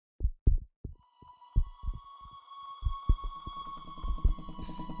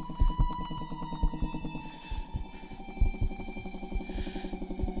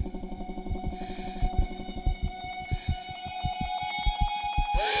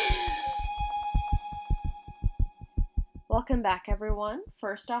Welcome back, everyone.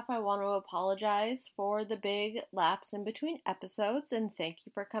 First off, I want to apologize for the big lapse in between episodes, and thank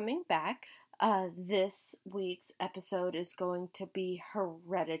you for coming back. This week's episode is going to be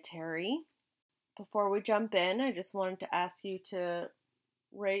Hereditary. Before we jump in, I just wanted to ask you to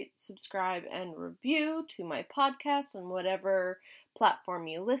rate, subscribe, and review to my podcast on whatever platform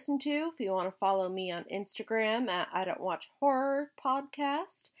you listen to. If you want to follow me on Instagram at I Don't Watch Horror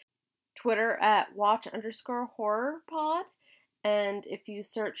Podcast, Twitter at watch_horror_pod, and if you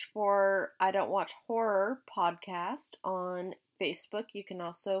search for I Don't Watch Horror Podcast on Facebook, you can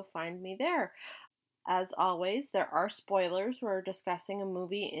also find me there. As always, there are spoilers. We're discussing a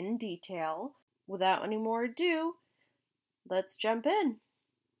movie in detail. Without any more ado, let's jump in.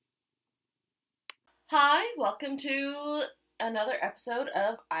 Hi, welcome to another episode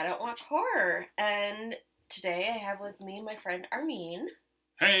of I Don't Watch Horror, and today I have with me my friend Armin.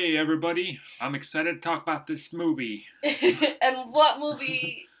 Hey everybody, I'm excited to talk about this movie. And what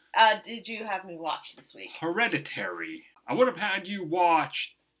movie did you have me watch this week? Hereditary. I would have had you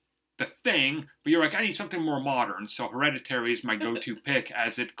watch The Thing, but you're like, I need something more modern, so Hereditary is my go-to pick,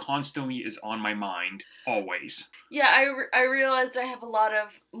 as it constantly is on my mind, always. Yeah, I realized I have a lot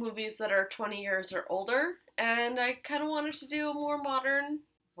of movies that are 20 years or older, and I kind of wanted to do a more modern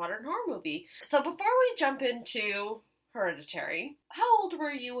horror movie. So before we jump into Hereditary, how old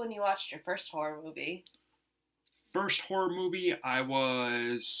were you when you watched your first horror movie? First horror movie, I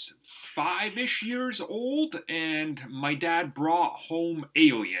was 5-ish years old, and my dad brought home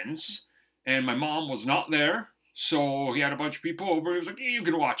Aliens, and my mom was not there, so he had a bunch of people over. He was like, hey, you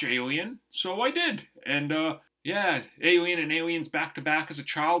can watch Alien. So I did, and yeah, Alien and Aliens back to back as a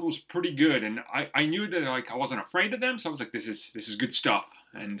child was pretty good, and I knew that I wasn't afraid of them, so I was like, this is good stuff,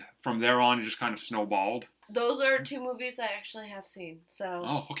 and from there on it just kind of snowballed. Those are two movies I actually have seen, so...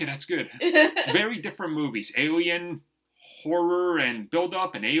 Oh, okay, that's good. Very different movies. Alien, horror and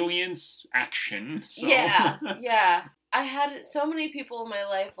build-up, and Aliens, action. So. Yeah. I had so many people in my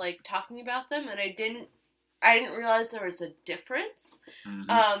life, talking about them, and I didn't realize there was a difference.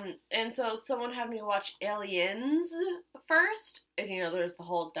 Mm-hmm. And so someone had me watch Aliens first, and there's the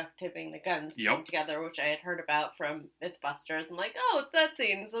whole duct taping the guns scene together, which I had heard about from Mythbusters. I'm like, oh, it's that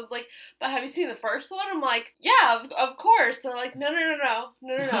scene. So it's like, but have you seen the first one? I'm like, yeah, of course. They're like, no.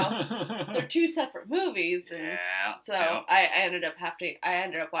 They're two separate movies. And yeah. so yeah. I ended up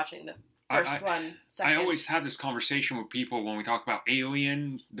watching the first one second. I always have this conversation with people when we talk about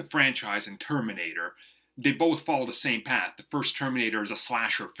Alien, the franchise, and Terminator. They both follow the same path. The first Terminator is a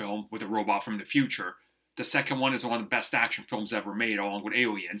slasher film with a robot from the future. The second one is one of the best action films ever made, along with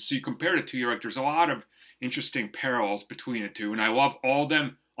Aliens. So you compare the two, you're like, there's a lot of interesting parallels between the two, and I love all of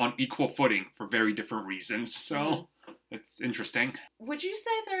them on equal footing for very different reasons. So it's interesting. Would you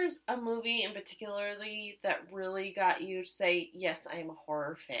say there's a movie in particularly that really got you to say, yes, I am a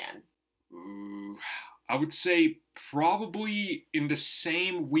horror fan? Ooh, I would say probably in the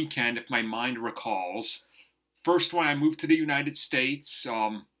same weekend, if my mind recalls. First, when I moved to the United States,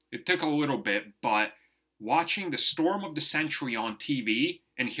 it took a little bit, but watching The Storm of the Century on TV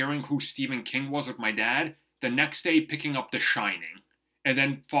and hearing who Stephen King was with my dad, the next day picking up The Shining, and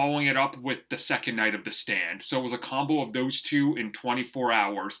then following it up with the second night of The Stand. So it was a combo of those two in 24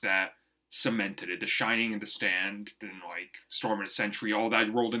 hours that cemented it. The Shining and The Stand, then Storm of the Century, all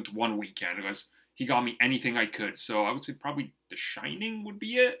that rolled into one weekend. It was... He got me anything I could, so I would say probably The Shining would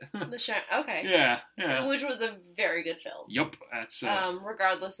be it. The Shining, okay. Yeah. Which was a very good film. Yup, that's...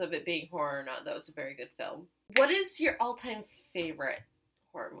 regardless of it being horror or not, that was a very good film. What is your all-time favorite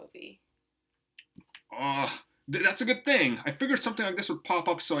horror movie? That's a good thing. I figured something like this would pop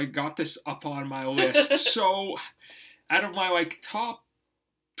up, so I got this up on my list. So, out of my, top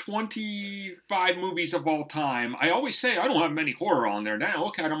 25 movies of all time, I always say I don't have many horror on there. Then I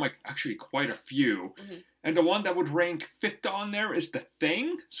look at them actually quite a few. Mm-hmm. And the one that would rank 5th on there is The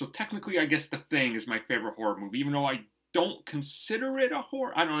Thing. So technically, I guess The Thing is my favorite horror movie, even though I don't consider it a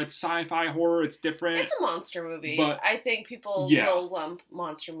horror. I don't know, it's sci-fi horror, it's different. It's a monster movie. But I think people will lump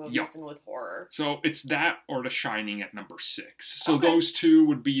monster movies in with horror. So it's that or The Shining at number 6. So those two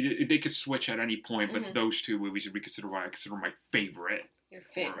would be, they could switch at any point, but those two movies would be considered what I consider my favorite. Your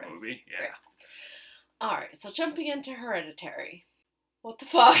favorite movie, yeah. Great. Alright, so jumping into Hereditary. What the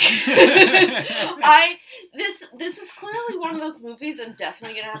fuck? This is clearly one of those movies I'm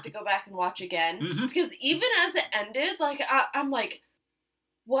definitely gonna have to go back and watch again. Mm-hmm. Because even as it ended, I'm like,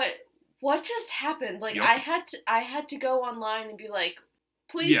 what just happened? I had to go online and be like,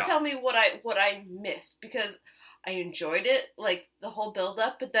 please tell me what I missed, because I enjoyed it, the whole build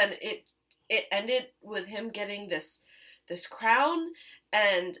up, but then it ended with him getting this crown,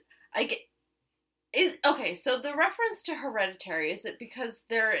 and Okay, so the reference to Hereditary, is it because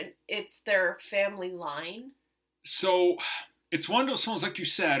it's their family line? So it's one of those films, like you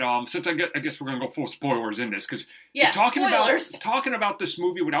said. Since I guess we're gonna go full spoilers in this because Yeah, talking about spoilers. talking about this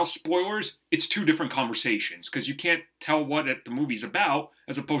movie without spoilers, it's two different conversations because you can't tell what the movie's about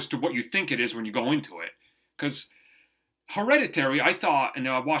as opposed to what you think it is when you go into it. Because Hereditary, I thought, and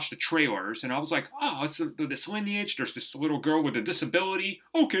I watched the trailers, and I was like, oh, it's this lineage. There's this little girl with a disability.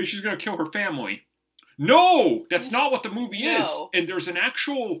 Okay, she's gonna kill her family. No, that's not what the movie is. No. And there's an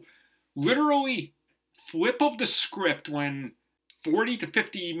actual, literally, flip of the script when 40 to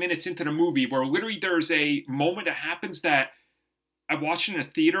 50 minutes into the movie where literally there's a moment that happens that I watched in a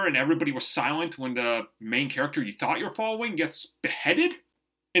theater and everybody was silent when the main character you thought you're following gets beheaded.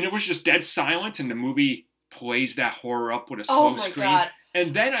 And it was just dead silence, and the movie plays that horror up with a slow screen. God.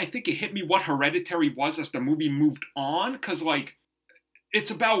 And then I think it hit me what Hereditary was as the movie moved on, because, like,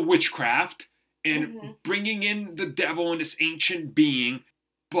 it's about witchcraft and bringing in the devil and this ancient being.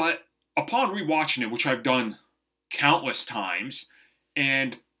 But upon rewatching it, which I've done countless times,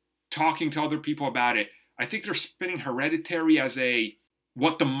 and talking to other people about it, I think they're spinning Hereditary as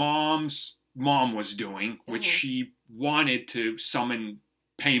what the mom's mom was doing, which she wanted to summon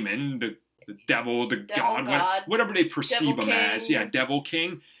Paimon, the devil, the devil god, whatever they perceive devil him king. as. Yeah, devil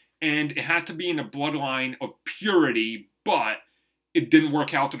king. And it had to be in a bloodline of purity, but it didn't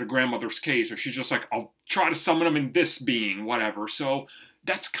work out to the grandmother's case, or she's just like, I'll try to summon him in this being, whatever. So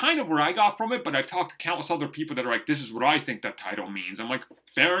that's kind of where I got from it, but I've talked to countless other people that are like, this is what I think that title means. I'm like,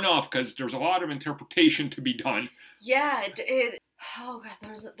 fair enough, because there's a lot of interpretation to be done. Yeah, oh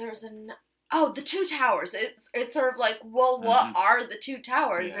god, the two towers. It's sort of like, well, what are the two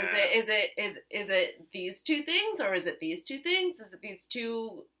towers? Yeah. Is it these two things, or is it these two things? Is it these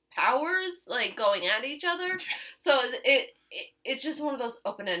two powers like going at each other? So it's just one of those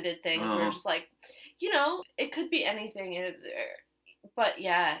open-ended things where you're just like, it could be anything. But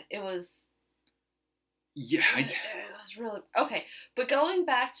yeah, it was. Yeah, it was really okay. But going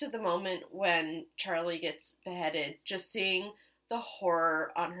back to the moment when Charlie gets beheaded, just seeing the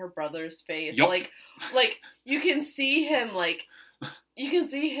horror on her brother's face, like you can see him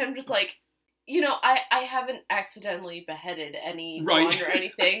just like, I haven't accidentally beheaded anyone or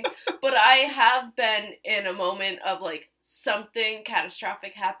anything, but I have been in a moment of like something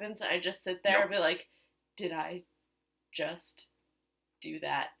catastrophic happens, and I just sit there and be like, did I just do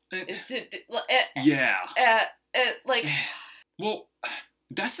that? Well,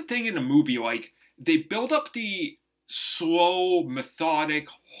 that's the thing in the movie. Like, they build up the slow, methodic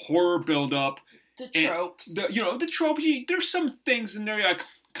horror build-up. The tropes. The tropes. There's some things in there you're like,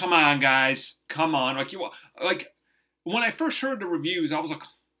 come on, guys, come on. Like when I first heard the reviews, I was like,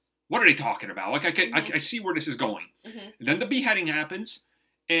 what are they talking about? Like, I see where this is going. And then the beheading happens,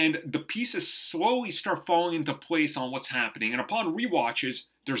 and the pieces slowly start falling into place on what's happening. And upon rewatches,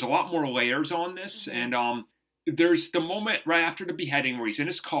 there's a lot more layers on this. And there's the moment right after the beheading where he's in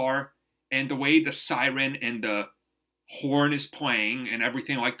his car, and the way the siren and the horn is playing and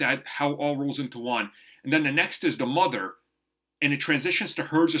everything like that, how it all rolls into one. And then the next is the mother, and it transitions to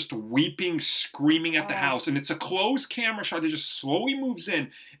her just weeping, screaming at the house. And it's a closed camera shot that just slowly moves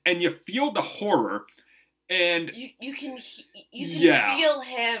in, and you feel the horror. And you can feel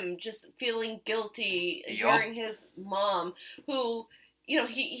him just feeling guilty, hearing his mom, who,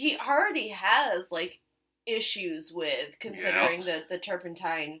 he already has like issues with, considering the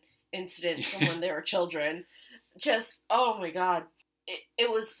turpentine incident from when they were children. Just, oh my god,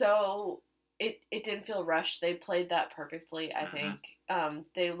 it was so. It didn't feel rushed. They played that perfectly, I think.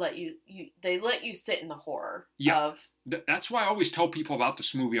 They let you sit in the horror of. That's why I always tell people about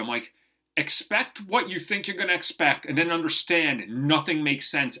this movie. I'm like, expect what you think you're going to expect, and then understand nothing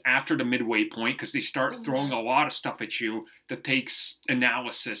makes sense after the midway point, because they start throwing a lot of stuff at you that takes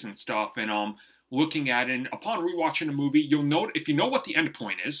analysis and stuff, and looking at it. And upon rewatching the movie, you'll know, if you know what the end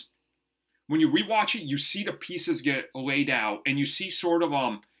point is, when you rewatch it, you see the pieces get laid out, and you see sort of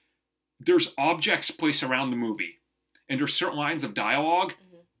there's objects placed around the movie, and there's certain lines of dialogue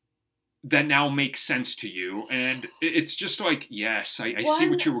that now make sense to you, and it's just like, yes, I see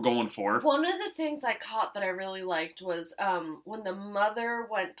what you were going for. One of the things I caught that I really liked was when the mother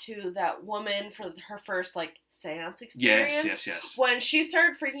went to that woman for her first like seance experience. Yes. When she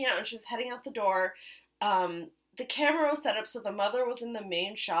started freaking out and she was heading out the door, the camera was set up so the mother was in the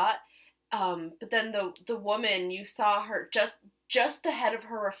main shot, but then the woman, you saw her just the head of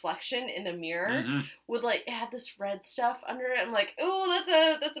her reflection in the mirror with like, it had this red stuff under it. I'm like, ooh,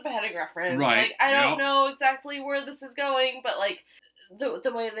 that's a beheading reference. Right. Like, I don't know exactly where this is going, but like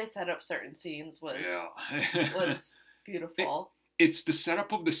the way they set up certain scenes was beautiful. it's the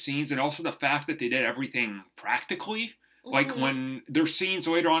setup of the scenes and also the fact that they did everything practically. Like Mhm. when there's scenes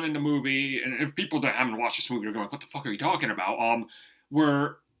later on in the movie, and if people that haven't watched this movie are going, "What the fuck are you talking about?"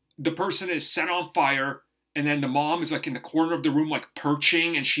 Where the person is set on fire, and then the mom is like in the corner of the room, like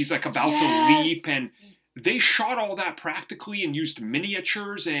perching, and she's like about to leap, and they shot all that practically and used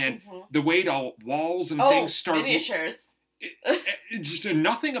miniatures and Mhm. the way the walls and Oh, things start. miniatures. It's just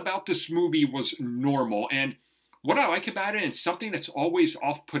nothing about this movie was normal, and what I like about it, and something that's always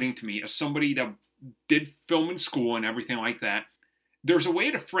off-putting to me as somebody that did film in school and everything like that, there's a way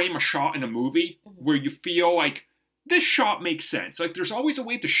to frame a shot in a movie where you feel like this shot makes sense. Like there's always a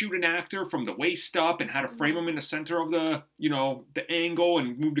way to shoot an actor from the waist up and how to frame them in the center of the, the angle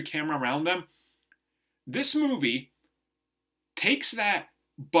and move the camera around them. This movie takes that,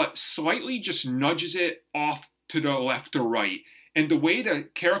 but slightly just nudges it off to the left or right. And the way the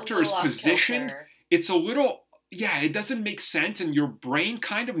character is positioned, it's a little, it doesn't make sense. And your brain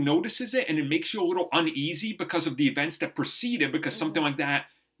kind of notices it and it makes you a little uneasy because of the events that preceded, because something like that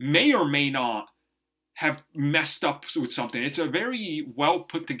may or may not have messed up with something. It's a very well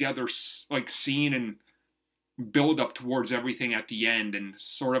put together like scene and build up towards everything at the end and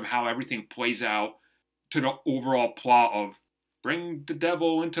sort of how everything plays out to the overall plot of bring the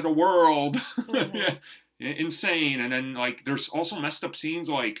devil into the world. Insane. And then like there's also messed up scenes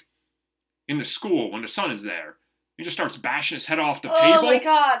like in the school when the son is there. He just starts bashing his head off the table. Oh my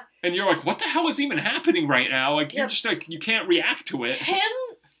god. And you're like, what the hell is even happening right now? Like you're just like, you can't react to it. Him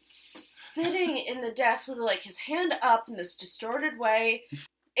sitting in the desk with like his hand up in this distorted way,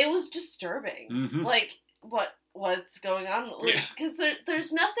 it was disturbing. Mm-hmm. Like what's going on? Because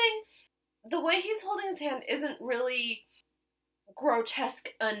there's nothing. The way he's holding his hand isn't really grotesque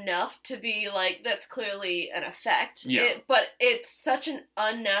enough to be like, that's clearly an effect. But it's such an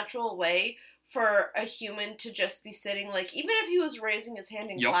unnatural way for a human to just be sitting, like, even if he was raising his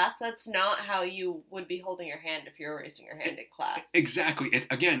hand in class, that's not how you would be holding your hand if you were raising your hand in class. Exactly. It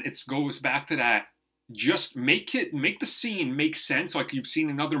goes back to that. Just make the scene make sense like you've seen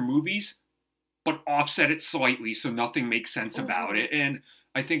in other movies, but offset it slightly so nothing makes sense about it. And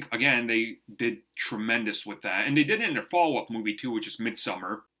I think, again, they did tremendous with that. And they did it in their follow-up movie, too, which is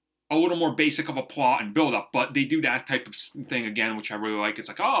Midsommar. A little more basic of a plot and build-up, but they do that type of thing again, which I really like. It's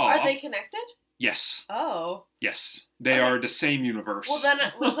like, Are they connected? Yes. Oh. Yes. They are the same universe. Well, then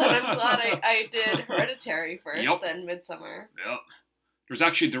I'm glad I did Hereditary first, then Midsommar. Yep. There's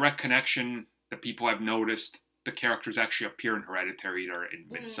actually a direct connection that people have noticed. The characters actually appear in Hereditary or in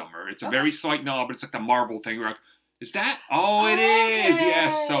Midsommar. It's a very slight nod, but it's like the Marvel thing. We're like, is that? Oh, it is.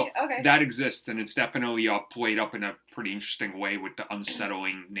 Yes. So that exists, and it's definitely played up in a pretty interesting way with the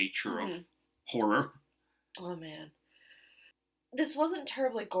unsettling nature of horror. Oh man, this wasn't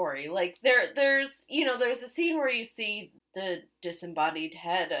terribly gory. Like there's a scene where you see the disembodied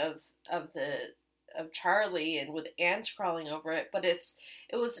head of Charlie and with ants crawling over it, but it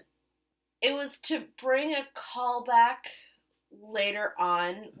was to bring a callback later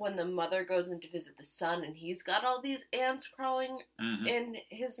on when the mother goes in to visit the son and he's got all these ants crawling in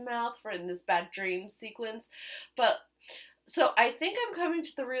his mouth in this bad dream sequence. But so I think I'm coming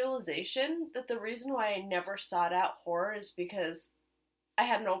to the realization that the reason why I never sought out horror is because I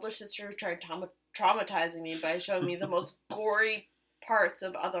had an older sister who tried traumatizing me by showing me the most gory parts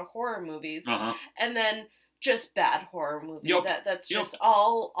of other horror movies, and then just bad horror movie. That's just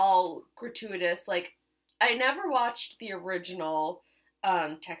all gratuitous. Like, I never watched the original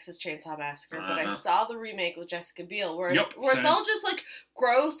Texas Chainsaw Massacre, but I saw the remake with Jessica Biel, where it's all just like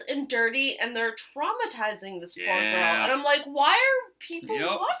gross and dirty, and they're traumatizing this poor girl, and I'm like, why are people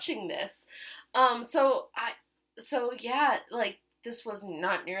watching this? Like, this was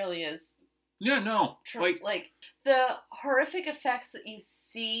not nearly as like the horrific effects that you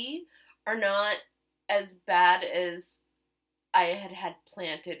see are not as bad as I had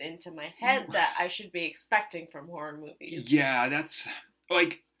planted into my head that I should be expecting from horror movies. Yeah, that's,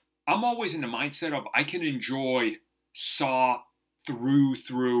 like, I'm always in the mindset of I can enjoy Saw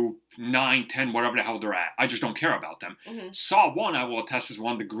through 9, 10, whatever the hell they're at. I just don't care about them. Saw 1, I will attest, is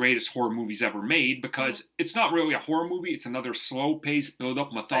one of the greatest horror movies ever made because it's not really a horror movie. It's another slow-paced,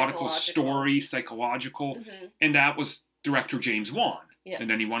 build-up, methodical story, psychological. And that was director James Wan. Yeah. And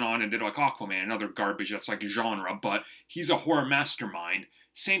then he went on and did like Aquaman, another garbage that's like a genre, but he's a horror mastermind.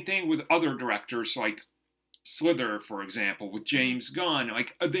 Same thing with other directors like Slither, for example, with James Gunn.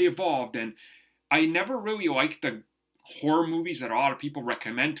 Like, they evolved, and I never really liked the horror movies that a lot of people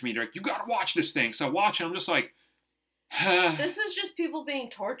recommend to me. They're like, you gotta watch this thing. So I watch it, I'm just like, this is just people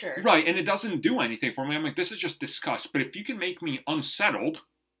being tortured. Right, and it doesn't do anything for me. I'm like, this is just disgust. But if you can make me unsettled,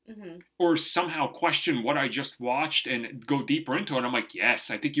 Mm-hmm. or somehow question what I just watched and go deeper into it. I'm like,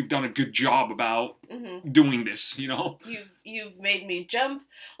 yes, I think you've done a good job about doing this, you know? You've made me jump.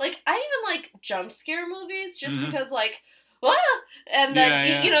 Like, I even like jump scare movies just Mhm. because, like, ah! And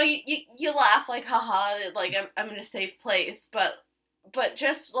then, Yeah, you laugh, like, haha, like, I'm in a safe place. But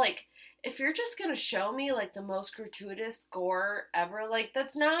just, like, if you're just gonna show me, like, the most gratuitous gore ever, like,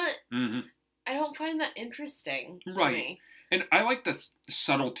 that's not, hmm I don't find that interesting to Right. me. And I like the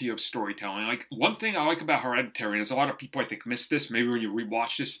subtlety of storytelling. Like, one thing I like about Hereditary, and there's a lot of people I think miss this. Maybe when you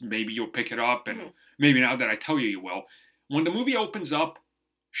rewatch this, maybe you'll pick it up, and Mm-hmm. maybe now that I tell you, you will. When the movie opens up,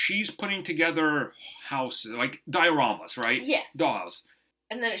 she's putting together houses, like dioramas, right? Yes. Dolls.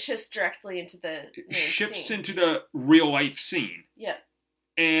 And then it shifts directly into the It main shifts scene. into the real life scene. Yeah.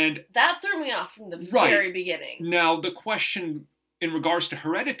 And that threw me off from the Right. very beginning. Now, the question in regards to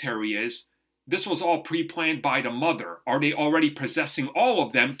Hereditary is, this was all pre-planned by the mother. Are they already possessing all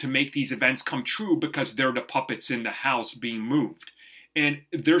of them to make these events come true because they're the puppets in the house being moved? And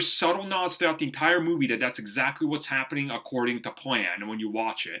there's subtle nods throughout the entire movie that that's exactly what's happening according to plan when you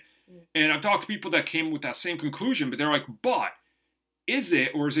watch it. And I've talked to people that came with that same conclusion, but they're like, but is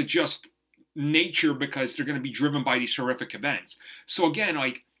it, or is it just nature because they're going to be driven by these horrific events? So again,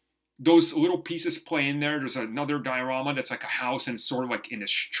 like, those little pieces play in there. There's another diorama that's like a house and sort of like in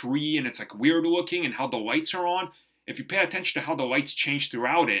this tree, and it's like weird looking, and how the lights are on. If you pay attention to how the lights change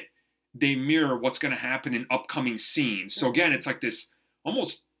throughout it, they mirror what's going to happen in upcoming scenes. So again, it's like this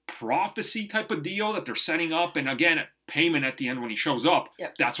almost prophecy type of deal that they're setting up. And again, Payman at the end when he shows up,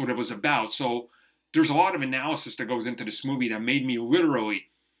 Yep. that's what it was about. So there's a lot of analysis that goes into this movie that made me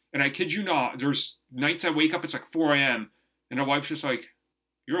literally, and I kid you not, there's nights I wake up, it's like 4 a.m., and the wife's just like,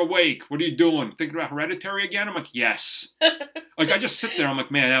 you're awake. What are you doing? Thinking about Hereditary again? I'm like, yes. Like, I just sit there. I'm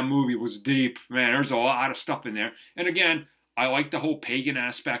like, man, that movie was deep. Man, there's a lot of stuff in there. And again, I like the whole pagan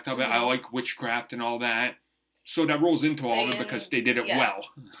aspect of it. I like witchcraft and all that. So that rolls into all of it because they did it well.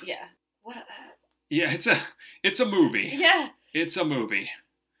 Yeah. What? Yeah, it's a movie. Yeah. It's a movie.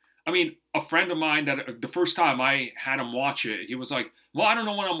 I mean, a friend of mine that the first time I had him watch it, he was like, well, I don't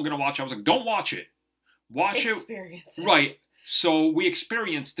know when I'm going to watch it. I was like, don't watch it. Watch Experience it. Right. So we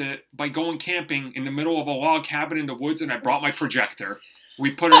experienced it by going camping in the middle of a log cabin in the woods, and I brought my projector. We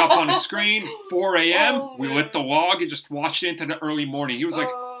put it up on the screen, 4 a.m. Oh, we lit the log and just watched it into the early morning. He was like,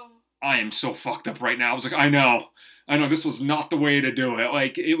 I am so fucked up right now. I was like, I know, this was not the way to do it.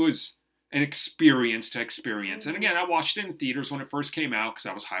 Like, it was an experience to experience. And again, I watched it in theaters when it first came out because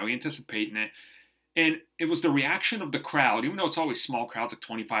I was highly anticipating it. And it was the reaction of the crowd, even though it's always small crowds, like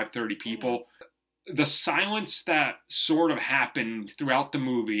 25, 30 people. The silence that sort of happened throughout the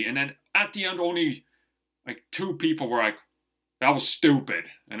movie, and then at the end, only like 2 people were like, "That was stupid,"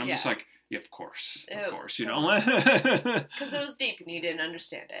 and I'm just like, "Yeah, of course, you know." Because it was deep and you didn't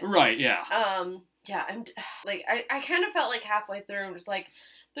understand it. Right? Yeah. Yeah. I'm like, I kind of felt like halfway through, I'm just like,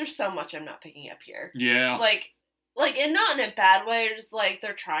 there's so much I'm not picking up here. Yeah. Like, and not in a bad way, or just like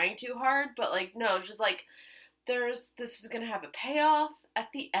they're trying too hard, but like, no, just like, this is gonna have a payoff at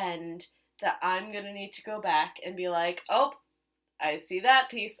the end that I'm going to need to go back and be like, oh, I see that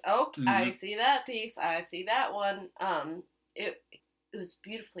piece. Oh, I see that piece. I see that one. It was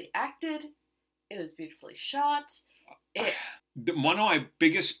beautifully acted. It was beautifully shot. One of my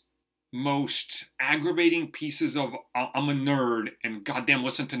biggest, most aggravating pieces of I'm a nerd and goddamn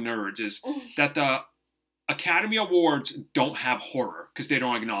listen to nerds is that the Academy Awards don't have horror because they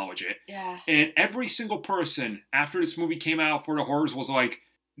don't acknowledge it. Yeah. And every single person after this movie came out for the horrors was like,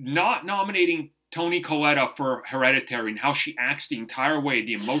 not nominating Toni Colletta for Hereditary and how she acts the entire way,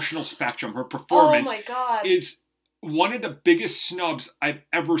 the emotional spectrum, her performance oh my God. is one of the biggest snubs I've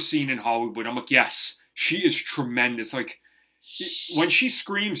ever seen in Hollywood. I'm like, yes, she is tremendous. Like, when she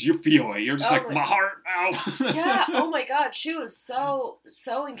screams, you feel it. You're just like, my heart, ow. Yeah, oh my God. She was so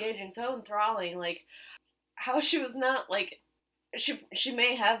engaging, so enthralling. Like, how she was not, like, she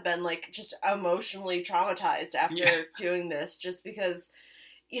may have been, like, just emotionally traumatized after doing this, just because,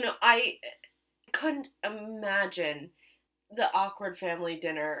 I couldn't imagine the awkward family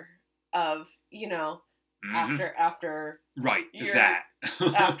dinner of, after right, that.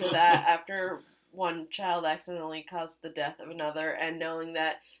 after one child accidentally caused the death of another, and knowing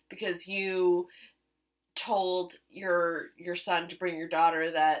that because you told your son to bring your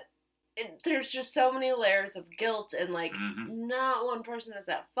daughter, that there's just so many layers of guilt, and like not one person is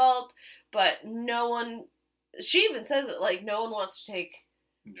at fault, but no one, she even says it, like, no one wants to take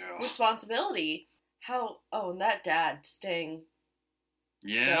responsibility. And that dad staying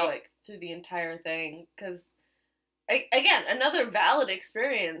stoic through the entire thing, because again, another valid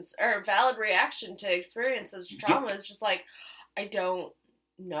experience or valid reaction to experiences trauma is just like, I don't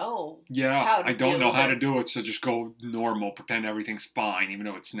know Yeah, how to I don't deal know with how to this. do it, so just go normal, pretend everything's fine, even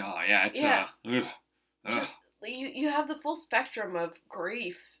though it's not. Yeah, it's ugh, ugh. Just you have the full spectrum of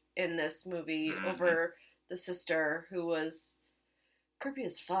grief in this movie Hmm. over the sister who was creepy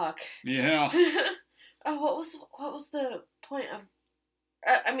as fuck. Yeah, Oh, what was the point of?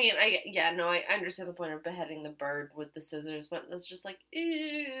 I mean, I understand the point of beheading the bird with the scissors, but it's just like,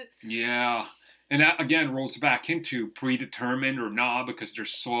 ew. yeah, and that again rolls back into predetermined or not because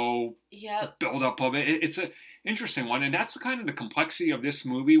there's so Yep. buildup of it. It's a interesting one, and that's kind of the complexity of this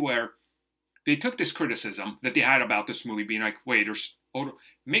movie where they took this criticism that they had about this movie being like, wait,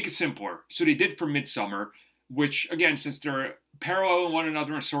 make it simpler. So they did for Midsummer, which again, since they're parallel in one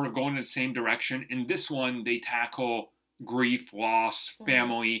another and sort of going in the same direction, in this one they tackle grief, loss, Mm-hmm.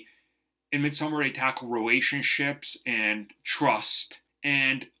 family. In Midsummer they tackle relationships and trust.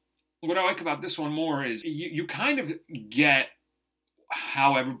 And what I like about this one more is you kind of get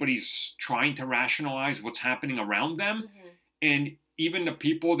how everybody's trying to rationalize what's happening around them. Mm-hmm. And even the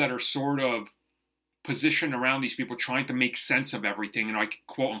people that are sort of position around these people trying to make sense of everything and like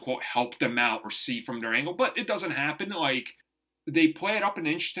quote unquote help them out or see from their angle, but it doesn't happen. Like they play it up in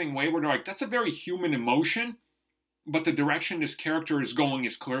an interesting way where they're like, that's a very human emotion, but the direction this character is going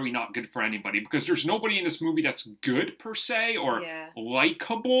is clearly not good for anybody because there's nobody in this movie that's good per se or Yeah.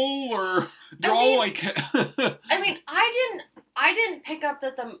 likable or they're I all mean, like I didn't pick up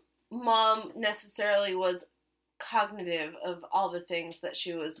that the mom necessarily was cognitive of all the things that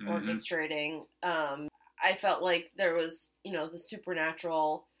she was Mhm. orchestrating. I felt like there was, the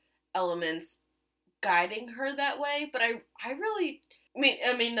supernatural elements guiding her that way, but I really,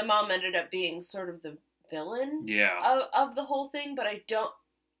 I mean, the mom ended up being sort of the villain Yeah. of the whole thing, but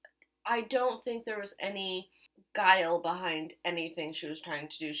I don't think there was any guile behind anything she was trying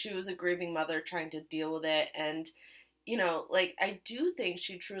to do. She was a grieving mother trying to deal with it, and like I do think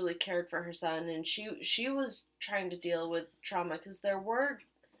she truly cared for her son, and she was trying to deal with trauma because there were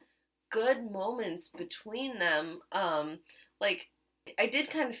good moments between them. Like I did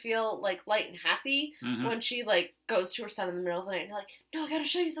kind of feel like light and happy Hmm. when she like goes to her son in the middle of the night and like, no, I gotta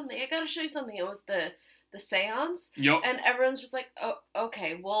show you something. I gotta show you something. It was the seance, Yup. and everyone's just like, oh,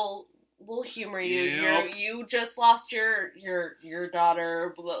 okay, we'll humor you. Yup. You just lost your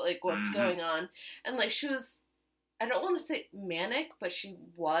daughter. Like what's Hmm. going on? And like she was, I don't want to say manic, but she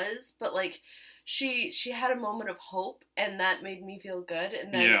was. But like she had a moment of hope, and that made me feel good.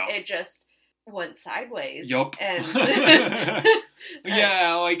 And then Yeah. it just went sideways. Yup. And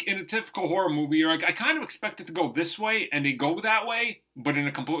Yeah, like in a typical horror movie, you're like, I kind of expect it to go this way, and they go that way, but in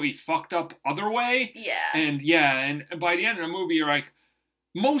a completely fucked up other way. yeah, And yeah, and by the end of the movie, you're like,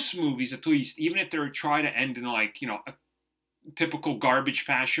 most movies at least, even if they're trying to end in like, a typical garbage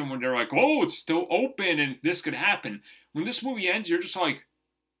fashion where they're like, oh, it's still open and this could happen. When this movie ends, you're just like,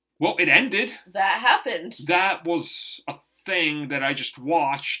 well, it ended. that happened. That was a thing that I just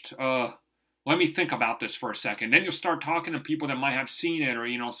watched. Let me think about this for a second. Then you'll start talking to people that might have seen it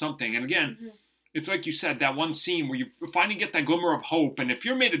or, something. And again, Mm-hmm. it's like you said, that one scene where you finally get that glimmer of hope. And if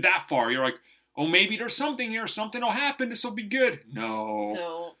you're made it that far, you're like, oh, maybe there's something here. Something will happen. This will be good. No.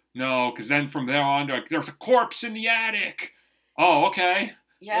 No. No, because then from there on, they're like, there's a corpse in the attic. Oh, okay.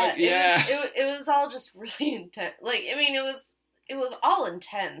 Yeah, Like, yeah. it was all just really intense. Like, I mean, it was all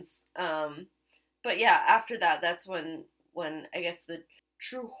intense. But yeah, after that, that's when I guess the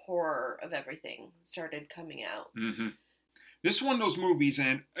true horror of everything started coming out. Mm-hmm. This is one of those movies,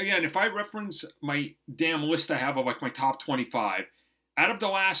 and again, if I reference my damn list I have of like my top 25, out of the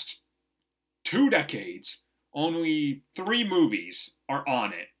last 2 decades, only 3 movies are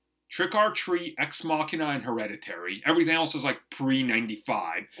on it. Trick or Treat, Ex Machina, and Hereditary. Everything else is like pre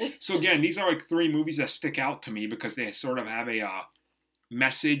 95. So again, these are like 3 movies that stick out to me because they sort of have a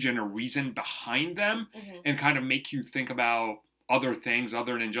message and a reason behind them Mm-hmm. and kind of make you think about other things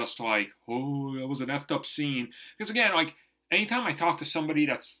other than just like, oh, that was an effed up scene. Because again, like anytime I talk to somebody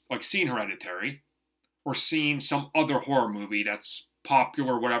that's like seen Hereditary or seen some other horror movie that's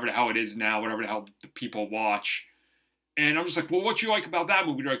popular, whatever the hell it is now, whatever the hell the people watch, and I'm just like, well, what you like about that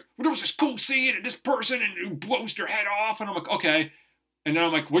movie? They're like, well, there was this cool scene and this person and who blows their head off, and I'm like, okay. And then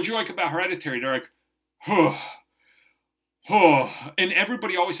I'm like, what'd you like about Hereditary? They're like, huh. And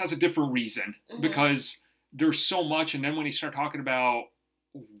everybody always has a different reason Mm-hmm. because there's so much. And then when you start talking about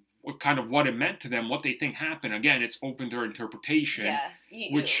what it meant to them, what they think happened, again, it's open to interpretation, Yeah,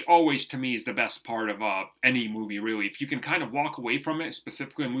 which always to me is the best part of any movie, really. If you can kind of walk away from it,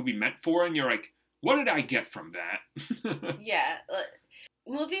 specifically a movie meant for, and you're like, what did I get from that? yeah.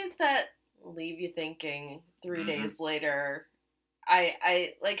 Movies that leave you thinking 3 Mhm. days later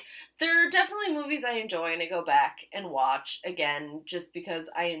I like, there are definitely movies I enjoy and I go back and watch again just because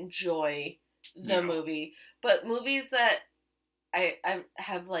I enjoy the Yeah. movie. But movies that I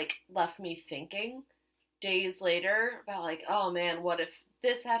have like left me thinking days later about like, oh man, what if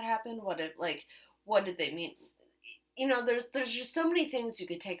this had happened? What if, like, what did they mean? There's just so many things you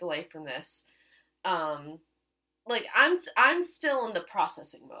could take away from this. Um, like I'm still in the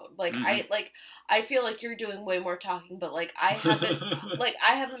processing mode. Hmm. I feel like you're doing way more talking, but I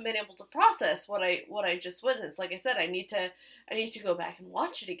haven't been able to process what I just witnessed. Like I said, I need to go back and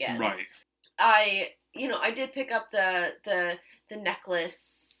watch it again. Right. I did pick up the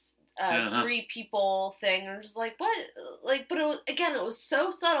necklace, Uh-huh. three people thing. And I'm just like, what? Like, but it was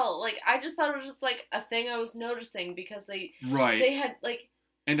so subtle. Like, I just thought it was just like a thing I was noticing because they Right. they had like,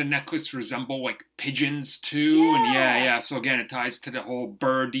 And the necklace resemble like pigeons too, and yeah, yeah. yeah. So again, it ties to the whole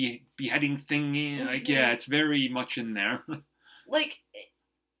bird beheading thingy. Like, yeah, Hmm. it's very much in there. Like,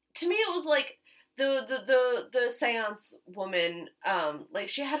 to me it was like the seance woman, like,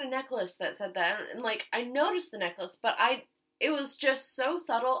 she had a necklace that said that, and like, I noticed the necklace, but it was just so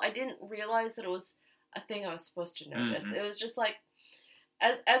subtle, I didn't realize that it was a thing I was supposed to notice. Hmm. It was just like,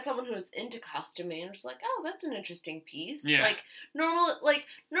 as someone who's into costuming, I'm just like, oh, that's an interesting piece. Yeah.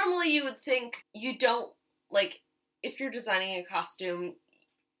 Normally you would think you don't, like, if you're designing a costume,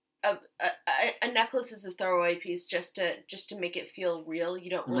 a necklace is a throwaway piece just to make it feel real. You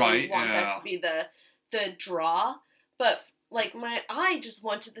don't really Right. want that Yeah. to be the draw. But like, my eye just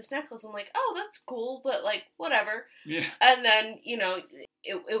went to this necklace. I'm like, oh, that's cool, but like, whatever. Yeah. And then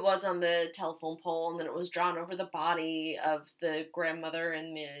it was on the telephone pole, and then it was drawn over the body of the grandmother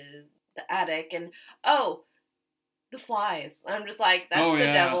in the attic, and oh, the flies. I'm just like, that's Oh the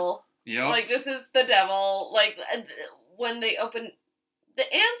yeah. devil. Yep. Like, this is the devil. Like, when they open,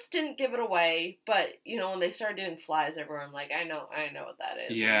 the ants didn't give it away, but when they started doing flies everywhere, I'm like, I know what that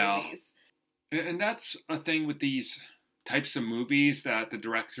is in Yeah. movies. And that's a thing with these types of movies that the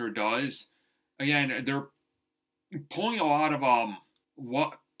director does. Again, they're pulling a lot of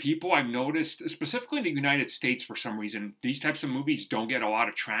what people I've noticed, specifically in the United States, for some reason, these types of movies don't get a lot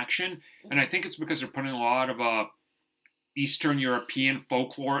of traction, and I think it's because they're putting a lot of Eastern European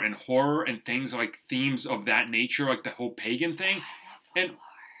folklore and horror and things like themes of that nature, like the whole pagan I thing, love and folklore.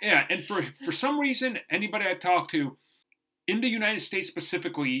 yeah, and for some reason, anybody I've talked to in the United States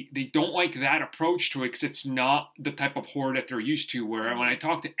specifically, they don't like that approach to it because it's not the type of horror that they're used to. Where when Hmm. I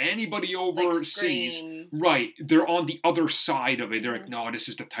talk to anybody Like overseas, Scream. right, they're on the other side of it. They're Hmm. like, no, this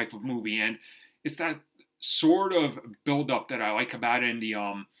is the type of movie, and it's that sort of build up that I like about it, and the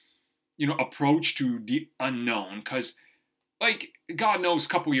approach to the unknown. Because like, God knows, a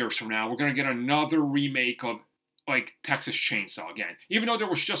couple years from now, we're gonna get another remake of like Texas Chainsaw again. Even though there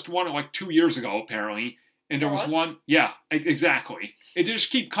was just one like 2 years ago, apparently, and there There was was. one, yeah, exactly. It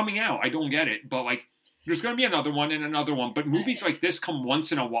just keep coming out. I don't get it, but like, there's gonna be another one and another one. But movies like this come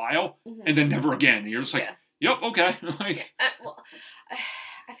once in a while, Hmm. and then never again. And you're just like, Yeah. yep, okay, Yeah. like, Well,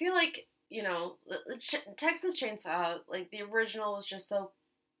 I feel like Texas Chainsaw, like, the original was just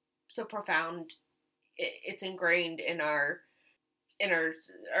so profound. It's ingrained in our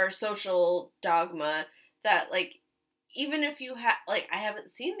social dogma that, like, even if you have, like, I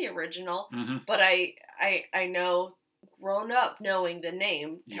haven't seen the original, mm-hmm, but I know, grown up knowing the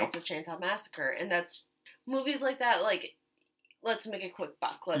name yep, Texas Chainsaw Massacre, and that's movies like that. Like, let's make a quick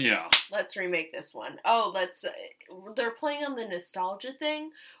buck. Let's yeah, let's remake this one. Oh, let's. They're playing on the nostalgia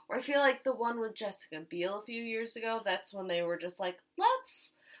thing, or I feel like the one with Jessica Biel a few years ago. That's when they were just like,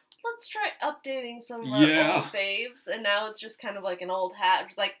 let's try updating some of our yeah. old faves, and now it's just kind of like an old hat.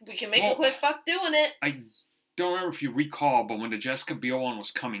 It's like, we can make a Well, quick buck doing it. I don't remember if you recall, but when the Jessica Biel one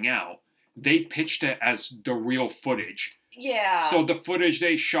was coming out, they pitched it as the real footage. Yeah. So the footage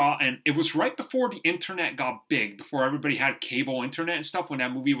they shot, and it was right before the internet got big, before everybody had cable internet and stuff, when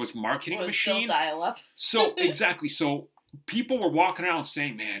that movie was marketing Was still machine. dial up. So exactly, so people were walking around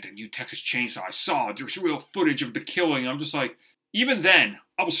saying, "Man, the new Texas Chainsaw, I saw there's real footage of the killing." I'm just like, even then,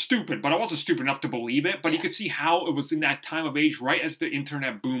 I was stupid, but I wasn't stupid enough to believe it. But you Yeah. could see how it was in that time of age, right as the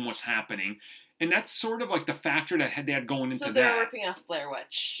internet boom was happening, and that's sort of like the factor that they had going So into they're that. ripping off Blair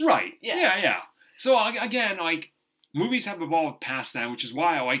Witch. Right. Yeah. Yeah. So again, like, movies have evolved past that, which is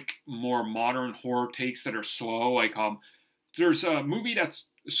why I like more modern horror takes that are slow. Like there's a movie that's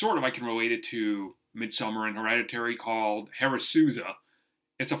sort of, I can relate it to Midsummer and Hereditary, called Harasusa.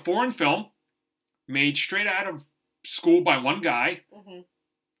 It's a foreign film made straight out of school by one guy, Hmm.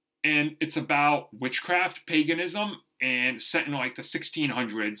 and it's about witchcraft, paganism, and set in like the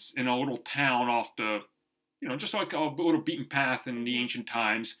 1600s in a little town off the, just like a little beaten path in the Hmm. ancient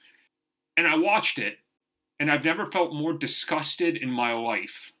times. And I watched it, and I've never felt more disgusted in my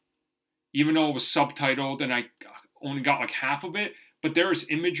life. Even though it was subtitled and I only got like half of it, but there is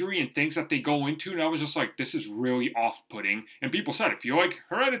imagery and things that they go into, and I was just like, this is really off-putting. And people said, if you like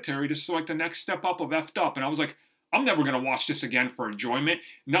Hereditary, this is like the next step up of effed up. And I was like, I'm never going to watch this again for enjoyment.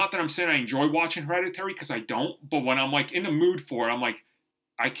 Not that I'm saying I enjoy watching Hereditary, because I don't, but when I'm like in the mood for it, I'm like,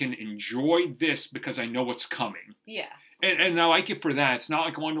 I can enjoy this because I know what's coming. Yeah. And I like it for that. It's not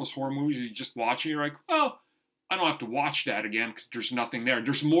like one of those horror movies where you just watch it, you're like, well, I don't have to watch that again because there's nothing there.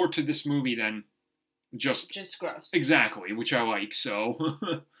 There's more to this movie than just gross. Exactly, which I like. So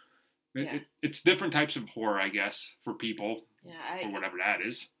it's different types of horror, I guess, for people. Yeah, for whatever that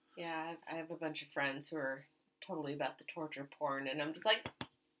is. Yeah, I have a bunch of friends who are totally about the torture porn, and I'm just like,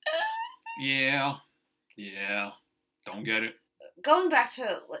 yeah, don't get it. Going back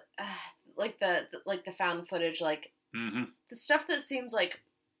to like the found footage, like the stuff that seems like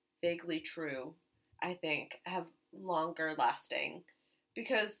vaguely true, I think have longer lasting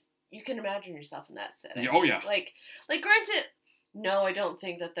because you can imagine yourself in that setting. Oh yeah. Like granted, no, I don't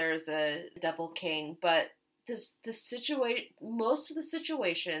think that there's a devil king, but most of the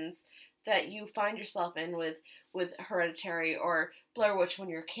situations that you find yourself in with Hereditary or Blair Witch when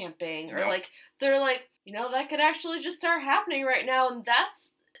you're camping, or like they're like, that could actually just start happening right now, and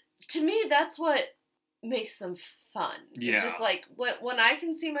that's, to me, that's what makes them fun. Yeah. It's just like when I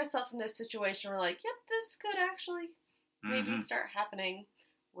can see myself in this situation where like, yep, this could actually maybe start happening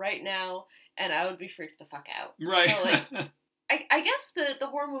right now, and I would be freaked the fuck out. Right. So like, I guess the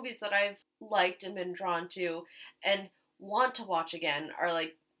horror movies that I've liked and been drawn to and want to watch again are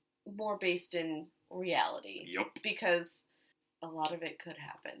like more based in reality. Yep. Because a lot of it could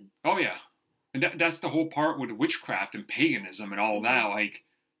happen. Oh yeah. And that's the whole part with witchcraft and paganism and all that. Like,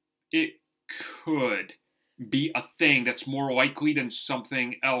 it could be a thing that's more likely than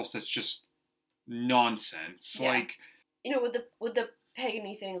something else that's just nonsense. Yeah. Like, with the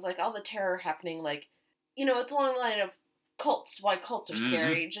pagan-y things, like all the terror happening, like, it's along the line of cults, why cults are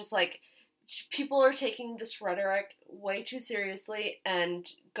scary. Just like people are taking this rhetoric way too seriously and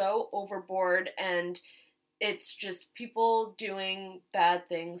go overboard, and it's just people doing bad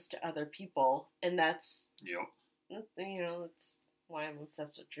things to other people, and that's that's why I'm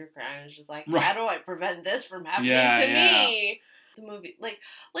obsessed with true crime. It's just like, how do I prevent this from happening to me? The movie, like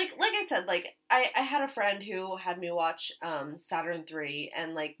I said, like I had a friend who had me watch Saturn 3,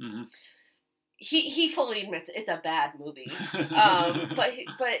 and like he fully admits it's a bad movie,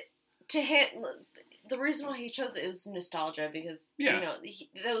 but to him, the reason why he chose it was nostalgia, because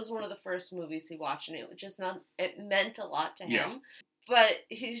that was one of the first movies he watched, and it meant a lot to him. But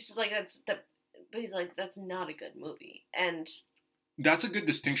he's just like, that's not a good movie, and that's a good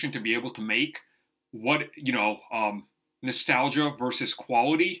distinction to be able to make. What nostalgia versus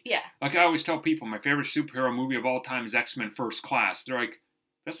quality. Yeah. Like I always tell people, my favorite superhero movie of all time is X-Men First Class. They're like,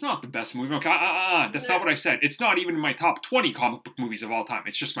 that's not the best movie. Okay, that's not what I said. It's not even in my top 20 comic book movies of all time.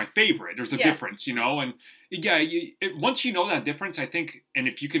 It's just my favorite. There's a difference, and once you know that difference, I think, and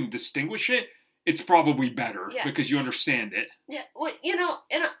if you can distinguish it, it's probably better because you understand it. Yeah, well,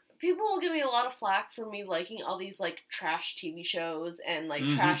 and people will give me a lot of flack for me liking all these like trash TV shows and like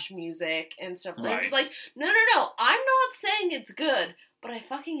trash music and stuff. Right. It's like, no, I'm not saying it's good, but I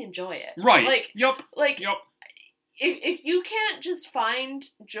fucking enjoy it. Right. Like, yep. If you can't just find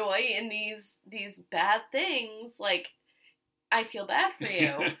joy in these bad things, like, I feel bad for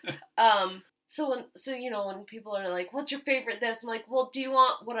you. So when people are like, what's your favorite this? I'm like, well, do you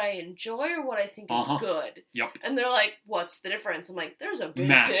want what I enjoy or what I think is good? Yep. And they're like, what's the difference? I'm like, there's a big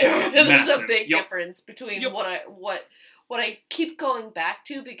difference between what I keep going back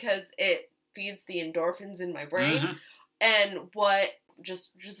to because it feeds the endorphins in my brain and what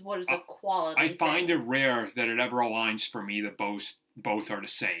what is a quality I find it rare that it ever aligns for me that both are the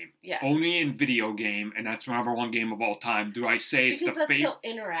same. Yeah. Only in video game, and that's my number one game of all time, do I say it's because that's so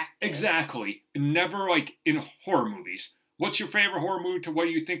interactive. Exactly. Never like in horror movies. What's your favorite horror movie to what do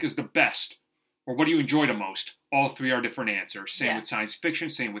you think is the best? Or what do you enjoy the most? All three are different answers. Same with science fiction,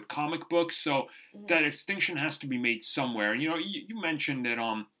 same with comic books. So that distinction has to be made somewhere. And you mentioned that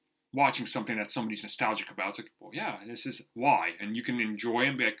watching something that somebody's nostalgic about, it's like, well, yeah, this is why. And you can enjoy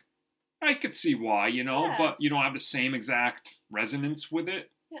and be like, I could see why, but you don't have the same exact resonance with it.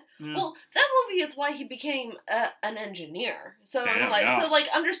 Yeah. Well, that movie is why he became an engineer. So,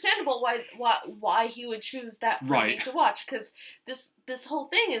 understandable why he would choose that for me to watch. Because this whole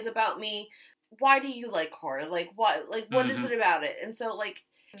thing is about me. Why do you like horror? Like, what is it about it? And so, like,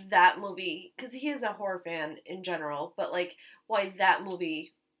 that movie, because he is a horror fan in general, but, like, why that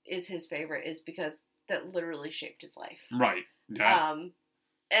movie is his favorite is because that literally shaped his life. Right. Yeah.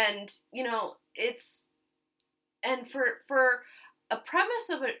 And, it's and for a premise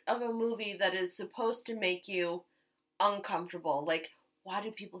of a movie that is supposed to make you uncomfortable, like, why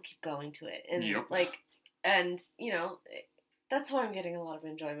do people keep going to it? And Yep. like, and you know, that's why I'm getting a lot of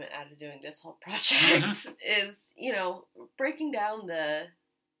enjoyment out of doing this whole project. Is, you know, breaking down the.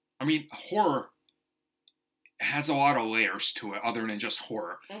 I mean, horror has a lot of layers to it other than just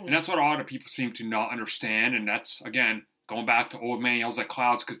horror. Mhm. And that's what a lot of people seem to not understand. And that's, again, going back to Old Man Yells at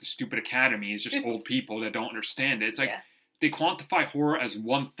Clouds, because the stupid Academy is just old people that don't understand it. It's like they quantify horror as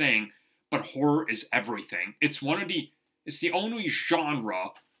one thing, but horror is everything. It's the only genre,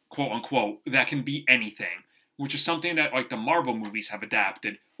 quote unquote, that can be anything, which is something that like the Marvel movies have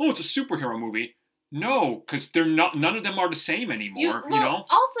adapted. Oh, it's a superhero movie. No, because none of them are the same anymore. You know.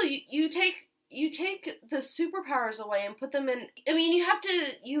 Also, you take the superpowers away and put them in. I mean,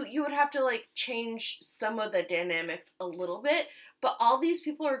 you would have to like change some of the dynamics a little bit, but all these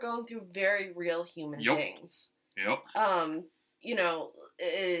people are going through very real human things. Yep. You know,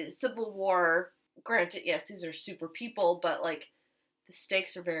 Civil War. Granted, yes, these are super people, but like the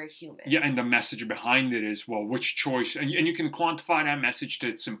stakes are very human. Yeah, and the message behind it is, well, which choice, and you can quantify that message to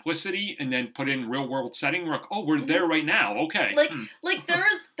its simplicity, and then put in real world setting. We're like, oh, we're there right now. Okay. Like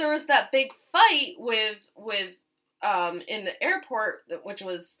there was that big fight with in the airport, which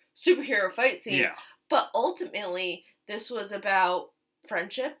was superhero fight scene. Yeah. But ultimately, this was about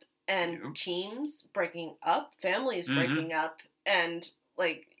friendship and teams breaking up, families breaking up, and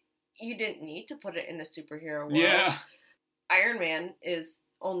like you didn't need to put it in a superhero world. Yeah. Iron Man is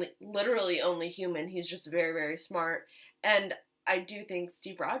literally only human. He's just very, very smart. And I do think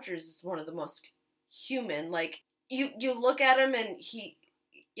Steve Rogers is one of the most human. Like, you look at him and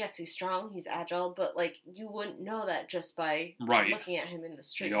yes, he's strong, he's agile, but, like, you wouldn't know that just by looking at him in the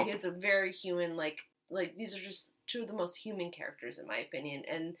street. Yep. He is a very human, like, these are just two of the most human characters, in my opinion.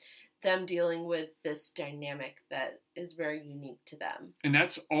 And them dealing with this dynamic that is very unique to them. And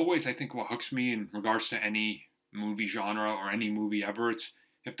that's always, I think, what hooks me in regards to any movie genre or any movie ever. It's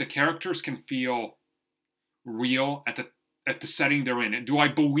if the characters can feel real at the setting they're in, and do I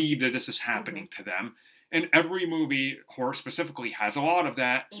believe that this is happening to them? And every movie, horror specifically, has a lot of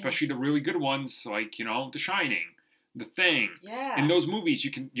that, especially the really good ones, like, you know, The Shining, The Thing. Yeah. In those movies,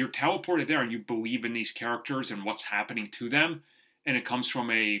 you're teleported there and you believe in these characters and what's happening to them, and it comes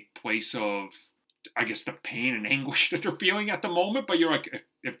from a place of, I guess, the pain and anguish that they're feeling at the moment. But you're like,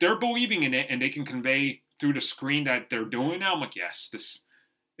 if they're believing in it and they can convey through the screen that they're doing now, I'm like, yes,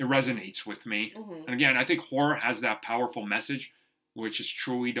 it resonates with me. And again, I think horror has that powerful message, which is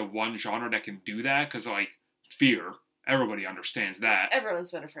truly the one genre that can do that, because, like, fear, everybody understands that.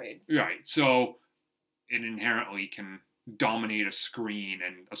 Everyone's been afraid. Right. So it inherently can dominate a screen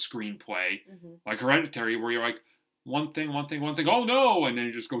and a screenplay. Like Hereditary, where you're like, one thing, oh no, and then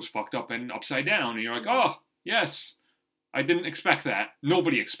it just goes fucked up and upside down, and you're like, oh, yes, I didn't expect that.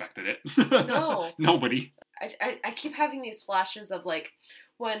 Nobody expected it. No. Nobody. I keep having these flashes of, like,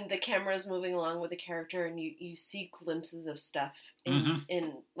 when the camera is moving along with a character and you see glimpses of stuff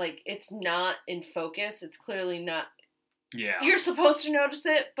in like, it's not in focus. It's clearly not. Yeah. You're supposed to notice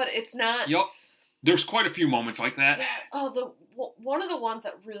it, but it's not. Yep. There's quite a few moments like that. Yeah. Oh, one of the ones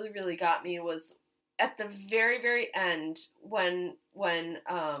that really, really got me was at the very, very end when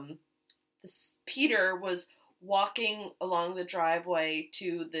this Peter was walking along the driveway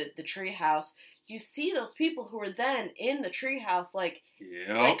to the treehouse. You see those people who were then in the treehouse, like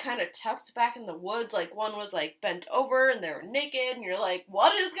kind of tucked back in the woods. Like, one was like bent over and they were naked, and you're like,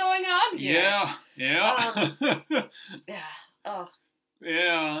 what is going on here? Yeah. Yeah. Oh.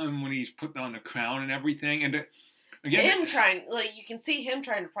 Yeah, and when he's putting on the crown and everything, and again, him trying, like, you can see him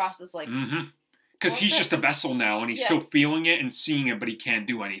trying to process, like, because he's just a vessel now, and he's still feeling it and seeing it, but he can't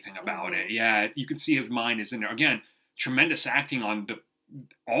do anything about it. Yeah, you can see his mind is in there. Again, tremendous acting on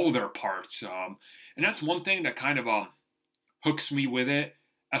all their parts. And that's one thing that kind of hooks me with it.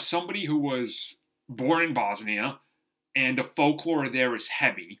 As somebody who was born in Bosnia, and the folklore there is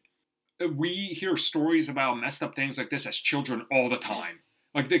heavy, we hear stories about messed up things like this as children all the time.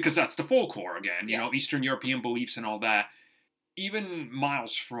 Like, because that's the folklore again, you know, Eastern European beliefs and all that. Even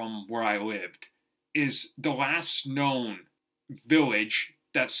miles from where I lived is the last known village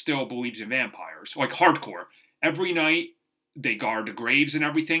that still believes in vampires, like hardcore. Every night they guard the graves and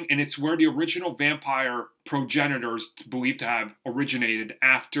everything, and it's where the original vampire progenitors believed to have originated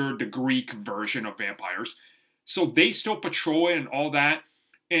after the Greek version of vampires. So they still patrol it and all that,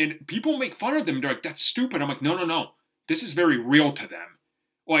 and people make fun of them. They're like, that's stupid. I'm like, no. This is very real to them.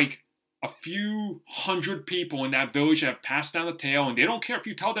 Like, a few hundred people in that village have passed down the tale, and they don't care if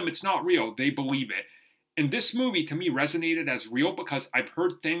you tell them it's not real. They believe it. And this movie, to me, resonated as real because I've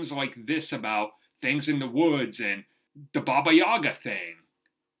heard things like this about things in the woods and the Baba Yaga thing.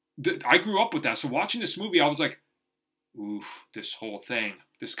 I grew up with that. So watching this movie, I was like, ooh, this whole thing.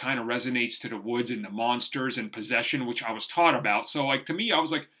 This kind of resonates to the woods and the monsters and possession, which I was taught about. So, like, to me, I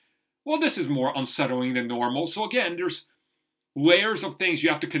was like, well, this is more unsettling than normal. So, again, there's layers of things you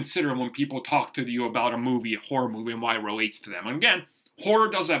have to consider when people talk to you about a movie, a horror movie, and why it relates to them. And again, horror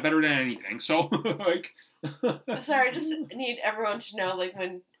does that better than anything. So, like... I'm sorry, I just need everyone to know, like,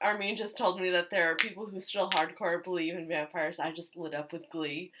 when Armin just told me that there are people who still hardcore believe in vampires, I just lit up with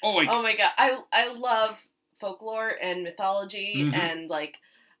glee. Oh, like... oh my god, I love folklore and mythology, and, like,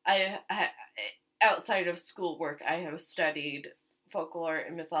 I outside of schoolwork, I have studied folklore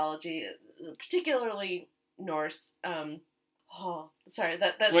and mythology, particularly Norse. Sorry,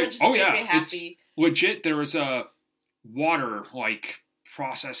 that just made me happy. It's legit, there was a water, like,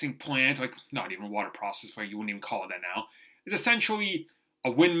 processing plant, like, not even water process, but you wouldn't even call it that now. It's essentially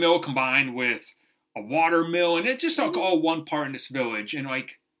a windmill combined with a water mill, and it's just like all one part in this village. And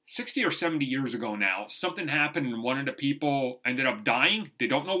like 60 or 70 years ago now, something happened and one of the people ended up dying. They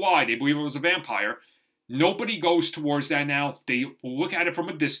don't know why. They believe it was a vampire. Nobody goes towards that now. They look at it from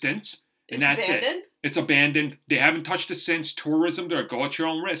a distance, and that's it. It's abandoned. They haven't touched it since. Tourism, they're go at your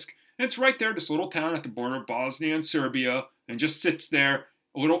own risk. And it's right there, this little town at the border of Bosnia and Serbia, and just sits there,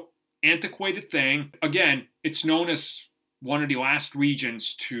 a little antiquated thing. Again, it's known as one of the last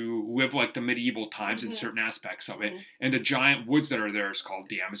regions to live like the medieval times in certain aspects of it. And the giant woods that are there is called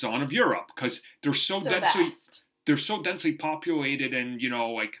the Amazon of Europe, because they're so densely populated and, you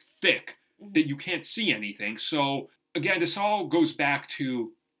know, like thick that you can't see anything. So again, this all goes back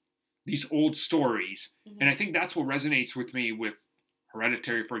to these old stories. And I think that's what resonates with me with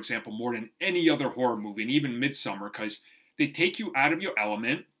Hereditary, for example, more than any other horror movie, and even Midsommar, because they take you out of your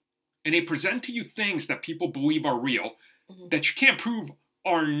element and they present to you things that people believe are real that you can't prove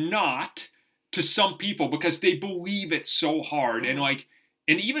are not to some people because they believe it so hard. And like,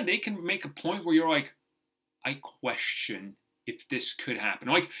 and even they can make a point where you're like, I question if this could happen.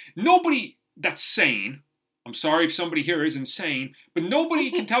 Like, nobody that's sane, I'm sorry if somebody here is insane, but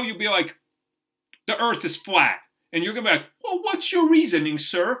nobody can tell you, be like, the earth is flat. And you're going to be like, well, what's your reasoning,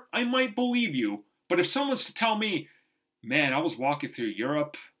 sir? I might believe you. But if someone's to tell me, man, I was walking through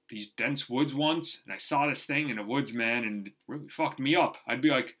Europe, these dense woods once, and I saw this thing in the woods, man, and it really fucked me up. I'd be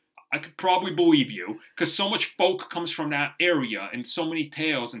like, I could probably believe you, because so much folk comes from that area, and so many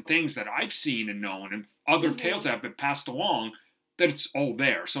tales and things that I've seen and known, and other tales that have been passed along, that it's all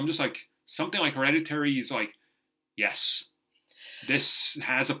there. So I'm just like, something like Hereditary is like, yes, this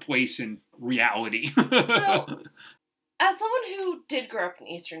has a place in reality. So, as someone who did grow up in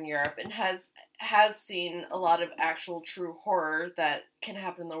Eastern Europe and has seen a lot of actual true horror that can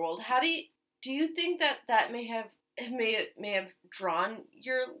happen in the world, how do you think that may have drawn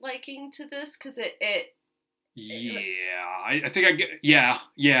your liking to this? Because I think I get,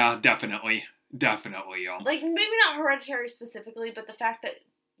 yeah, definitely. Like, maybe not Hereditary specifically, but the fact that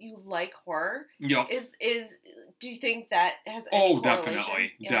you like horror is do you think that has any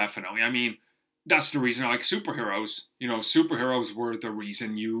correlation? Definitely. I mean, that's the reason I like superheroes. You know, superheroes were the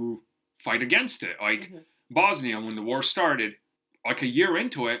reason you fight against it. Like, Bosnia, when the war started, like a year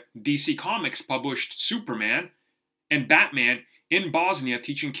into it, DC Comics published Superman and Batman in Bosnia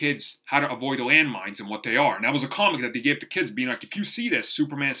teaching kids how to avoid landmines and what they are. And that was a comic that they gave to kids, being like, if you see this,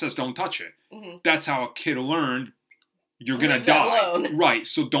 Superman says don't touch it. That's how a kid learned you're going to die. Right,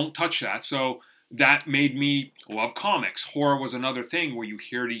 so don't touch that. So that made me love comics. Horror was another thing where you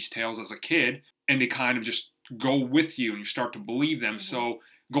hear these tales as a kid, and they kind of just go with you, and you start to believe them. So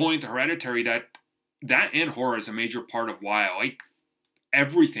going into Hereditary, that and horror is a major part of why I like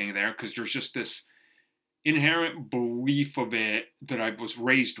everything there, because there's just this inherent belief of it that I was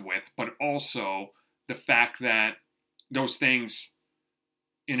raised with, but also the fact that those things,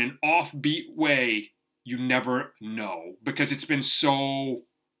 in an offbeat way, you never know, because it's been so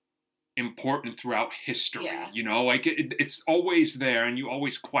important throughout history. You know, like it's always there, and you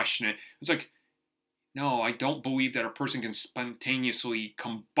always question it. It's like, no, I don't believe that a person can spontaneously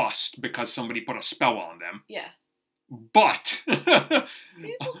combust because somebody put a spell on them. But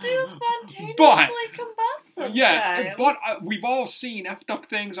people do spontaneously combust sometimes. Yeah, but we've all seen effed up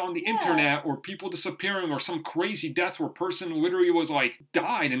things on the internet, or people disappearing, or some crazy death where a person literally was like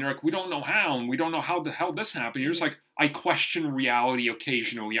died, and they're like, we don't know how, and we don't know how the hell this happened. You're just like, I question reality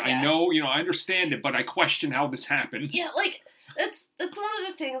occasionally. I know, I understand it, but I question how this happened. Yeah, like that's one of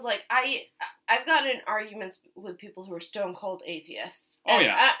the things. Like I've gotten in arguments with people who are stone cold atheists. And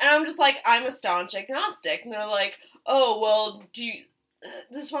and I'm just like, I'm a staunch agnostic, and they're like, oh well,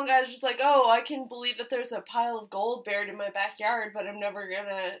 this one guy's just like, oh, I can believe that there's a pile of gold buried in my backyard, but I'm never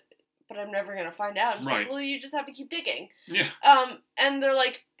gonna but I'm never going to find out. And it's Right. like, well, you just have to keep digging. Yeah. And they're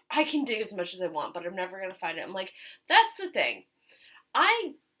like, I can dig as much as I want, but I'm never going to find it. I'm like, that's the thing.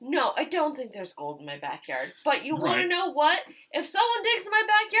 No, I don't think there's gold in my backyard. But you want to Right. know what? If someone digs in my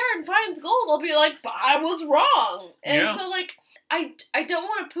backyard and finds gold, I'll be like, but I was wrong. And Yeah. so, like, I don't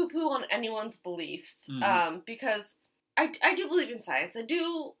want to poo-poo on anyone's beliefs, because I do believe in science. I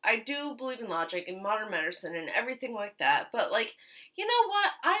do believe in logic and modern medicine and everything like that. But, like, you know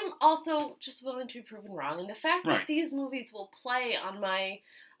what? I'm also just willing to be proven wrong. And the fact Right. that these movies will play on my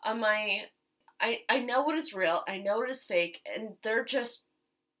I know what is real, I know what is fake, and they're just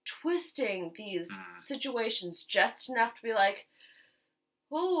twisting these situations just enough to be like,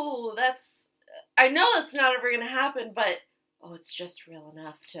 oh, I know that's not ever going to happen, but, oh, it's just real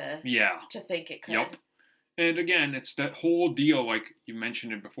enough to think it could. Yep. And again, it's that whole deal, like you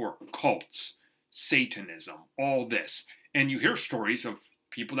mentioned it before, cults, Satanism, all this. And you hear stories of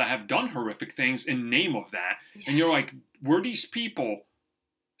people that have done horrific things in name of that. Yeah. And you're like, were these people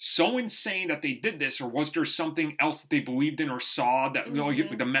so insane that they did this, or was there something else that they believed in or saw that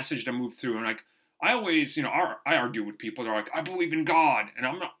the message that moved through? And like, I always, I argue with people. They're like, I believe in God, and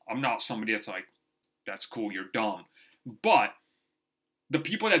I'm not somebody that's like, that's cool, you're dumb. But the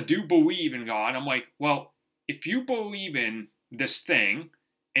people that do believe in God, I'm like, well, if you believe in this thing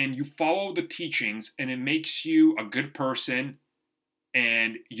and you follow the teachings and it makes you a good person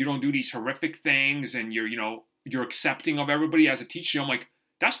and you don't do these horrific things and you're accepting of everybody as a teacher, I'm like,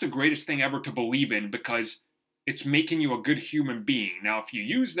 that's the greatest thing ever to believe in, because it's making you a good human being. Now, if you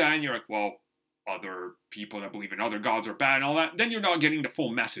use that and you're like, well, other people that believe in other gods are bad and all that, then you're not getting the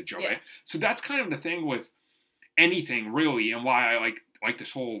full message of it. So that's kind of the thing with anything, really, and why I like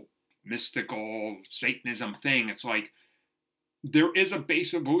this whole mystical Satanism thing. It's like, there is a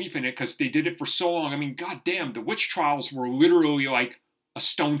base of belief in it because they did it for so long. I mean, goddamn, the witch trials were literally like a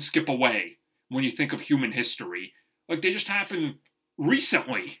stone skip away when you think of human history. Like, they just happened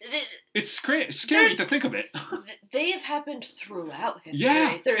recently. It's scary to think of it. They have happened throughout history.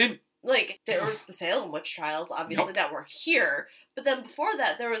 Yeah. There was the Salem witch trials, obviously, that were here. But then before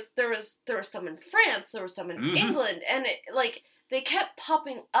that, there was some in France, there was some in England, and they kept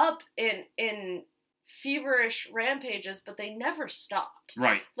popping up in feverish rampages, but they never stopped.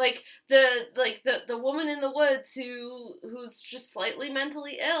 Right. Like the woman in the woods who's just slightly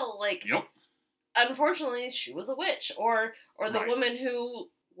mentally ill. Like, yep. Unfortunately, she was a witch, or the woman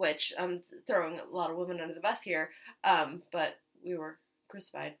which I'm throwing a lot of women under the bus here, but we were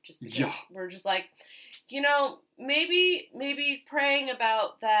crucified just because we're just like, maybe praying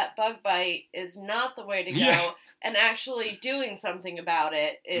about that bug bite is not the way to go, and actually doing something about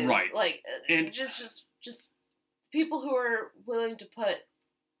it is like, and just people who are willing to put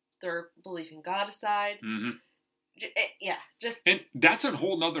their belief in God aside. Mm-hmm. Just... And that's a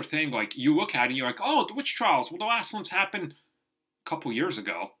whole nother thing. Like, you look at it and you're like, oh, the witch trials. Well, the last ones happened a couple years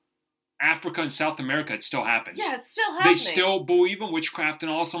ago. Africa and South America, it still happens. Yeah, it's still happening. They still believe in witchcraft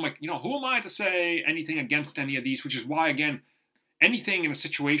and all. So I'm like, who am I to say anything against any of these? Which is why, again, anything in a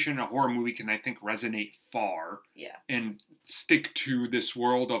situation in a horror movie can, I think, resonate far. Yeah. And stick to this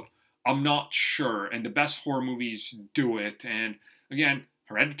world of, I'm not sure. And the best horror movies do it. And again,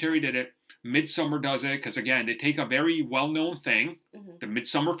 Hereditary did it. Midsommar does it, because again, they take a very well-known thing, the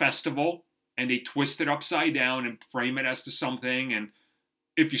Midsummer Festival, and they twist it upside down and frame it as to something. And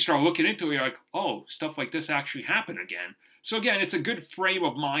if you start looking into it, you're like, oh, stuff like this actually happened again. So again, it's a good frame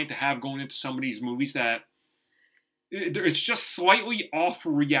of mind to have going into some of these movies that it's just slightly off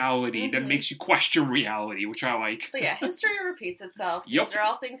reality that makes you question reality, which I like. But yeah, history repeats itself. Yep. These are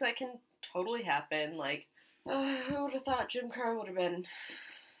all things that can totally happen. Like, who would have thought Jim Crow would have been...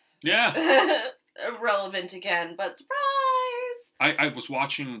 relevant again, but surprise! I was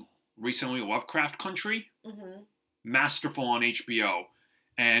watching recently Lovecraft Country, masterful on HBO,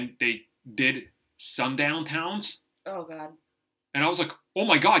 and they did Sundown Towns. Oh, God. And I was like, oh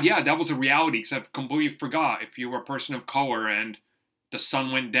my God, yeah, that was a reality, because I've completely forgot if you were a person of color and the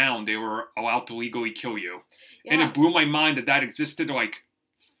sun went down, they were allowed to legally kill you. Yeah. And it blew my mind that existed like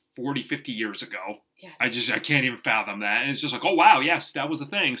 40, 50 years ago. Yeah. I can't even fathom that. And it's just like, oh wow, yes, that was a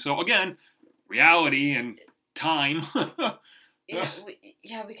thing. So again, reality and time.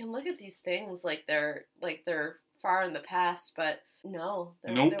 We can look at these things like they're far in the past, but no,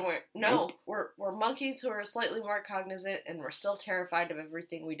 they weren't. No, nope. We're monkeys who are slightly more cognizant, and we're still terrified of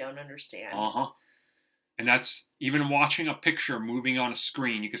everything we don't understand. And that's, even watching a picture moving on a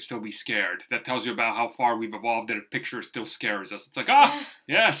screen, you could still be scared. That tells you about how far we've evolved, that a picture still scares us. It's like,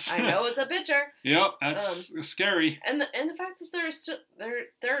 yes. I know it's a picture. Yep, that's scary. And the fact that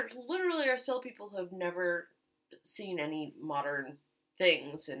there literally are still people who have never seen any modern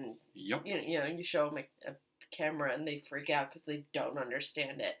things, and Yep. you show them a camera and they freak out because they don't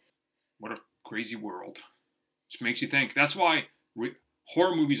understand it. What a crazy world. Just makes you think. That's why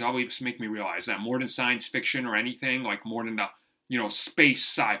horror movies always make me realize that more than science fiction or anything, like more than the, space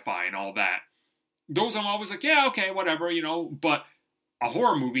sci-fi and all that. Those I'm always like, yeah, okay, whatever, but a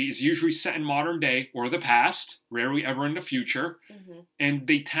horror movie is usually set in modern day or the past, rarely ever in the future, and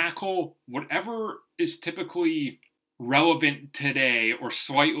they tackle whatever is typically relevant today or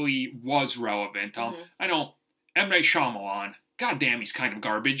slightly was relevant. I know M. Night Shyamalan, goddamn, he's kind of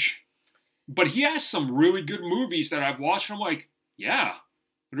garbage. But he has some really good movies that I've watched, and I'm like, yeah,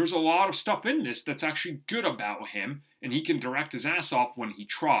 there's a lot of stuff in this that's actually good about him, and he can direct his ass off when he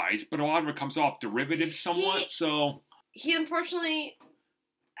tries, but a lot of it comes off derivative somewhat, so... He unfortunately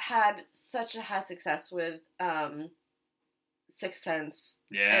had such a high success with Sixth Sense.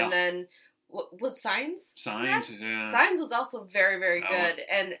 Yeah. And then, was Signs? Signs, yeah. Signs was also very, very good,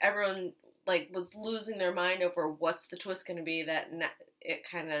 and everyone, was losing their mind over what's the twist going to be, that it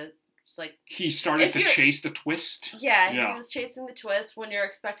kind of... Like, he started to chase the twist. Yeah, he was chasing the twist. When you're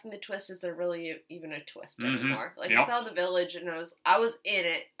expecting the twist, is there really even a twist anymore? I saw The Village, and I was in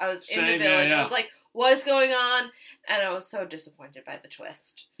it. I was in The Village. Yeah. I was like, what is going on? And I was so disappointed by the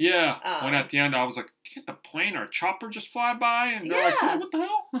twist. Yeah. When at the end, I was like, can't the plane or chopper just fly by? And they're like, what the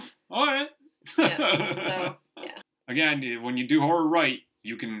hell? All right. Yeah. So, yeah. Again, when you do horror right,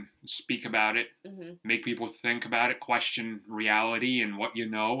 you can speak about it, make people think about it, question reality and what you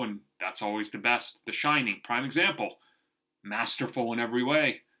know, and that's always the best. The Shining, prime example. Masterful in every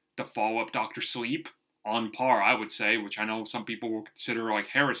way. The follow-up Dr. Sleep, on par, I would say, which I know some people will consider like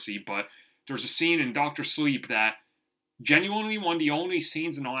heresy, but there's a scene in Dr. Sleep that genuinely one of the only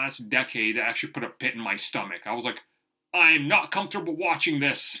scenes in the last decade that actually put a pit in my stomach. I was like, I'm not comfortable watching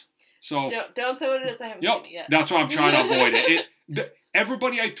this. So don't say what it is. I haven't seen it yet. That's why I'm trying to avoid it.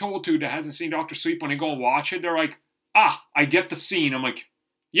 Everybody I told to that hasn't seen Dr. Sleep, when they go and watch it, they're like, I get the scene. I'm like,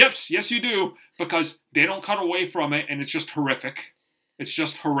 yes, you do, because they don't cut away from it, and it's just horrific. It's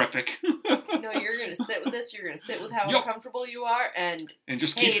just horrific. No, you're going to sit with this. You're going to sit with how uncomfortable you are, and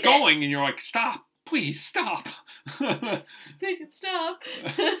just keeps going, and you're like, stop. Please, stop. They can stop.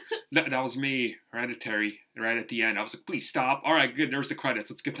 that was me, Hereditary, right at the end. I was like, please stop. All right, good. There's the credits.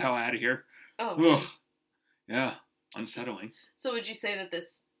 Let's get the hell out of here. Oh, yeah. Unsettling. So would you say that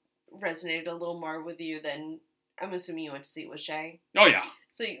this resonated a little more with you than, I'm assuming you went to see it with Shay? Oh, yeah.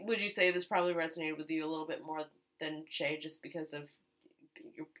 So would you say this probably resonated with you a little bit more than Shay, just because of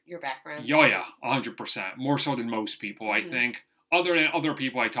your background? Oh, yeah, 100%. More so than most people, I think. Other than other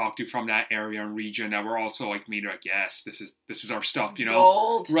people I talked to from that area and region that were also like me, they're like, yes, this is our stuff, it's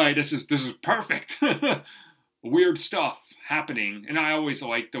gold. Right, this is perfect. Weird stuff happening. And I always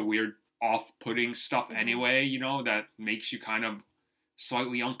like the weird off-putting stuff anyway, that makes you kind of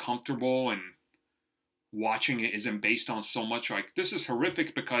slightly uncomfortable, and watching it isn't based on so much like, this is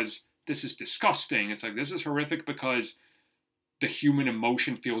horrific because this is disgusting. It's like, this is horrific because the human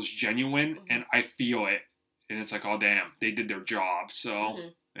emotion feels genuine, and I feel it. And it's like, oh, damn, they did their job. So,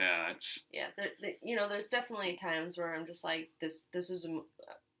 yeah, it's... Yeah, there's definitely times where I'm just like, this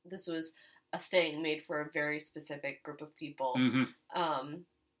was a thing made for a very specific group of people.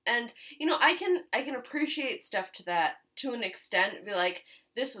 And, I can appreciate stuff to an extent, be like,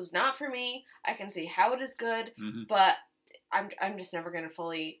 this was not for me. I can see how it is good, but I'm just never going to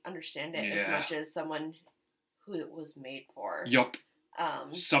fully understand it as much as someone who it was made for. Yup.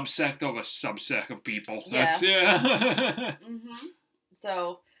 Subsect of a subsect of people. Yeah. That's,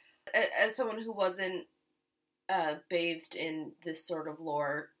 So, as someone who wasn't bathed in this sort of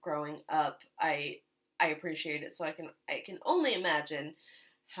lore growing up, I appreciate it. So I can only imagine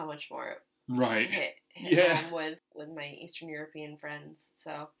how much more it hit home with my Eastern European friends.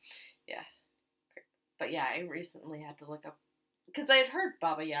 So, yeah. But yeah, I recently had to look up, because I had heard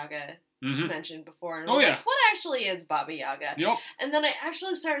Baba Yaga mentioned before, and I was like, what actually is Baba Yaga? Yep. And then I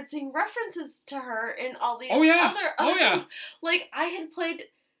actually started seeing references to her in all these other things. Like, I had played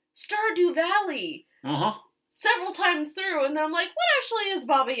Stardew Valley several times through, and then I'm like, what actually is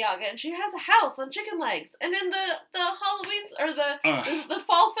Baba Yaga? And she has a house on chicken legs. And in the Halloween, or the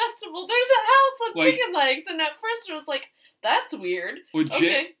fall festival, there's a house on chicken legs. And at first it was like, that's weird. Legit,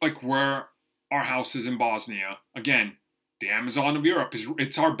 okay. Like where our house is in Bosnia, again, the Amazon of Europe,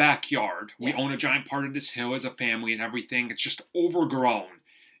 it's our backyard. We own a giant part of this hill as a family and everything. It's just overgrown.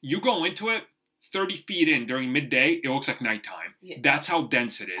 You go into it, 30 feet in during midday, it looks like nighttime. Yeah. That's how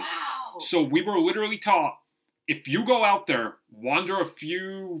dense it is. Wow. So we were literally taught, if you go out there, wander a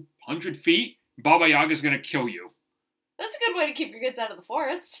few 100 feet, Baba Yaga's going to kill you. That's a good way to keep your kids out of the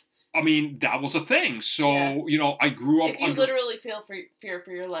forest. I mean, that was a thing. So, Yeah. I grew up If you literally feel fear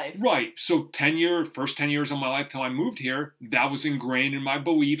for your life. Right. So first 10 years of my life till I moved here, that was ingrained in my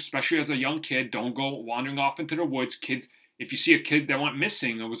belief, especially as a young kid. Don't go wandering off into the woods. Kids, if you see a kid that went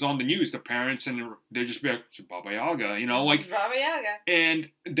missing, it was on the news, the parents, and they'd just be like, it's Baba Yaga, It's Baba Yaga. And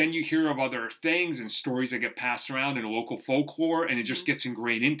then you hear of other things and stories that get passed around in local folklore, and it just gets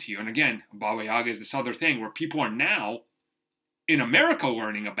ingrained into you. And again, Baba Yaga is this other thing where people are now in America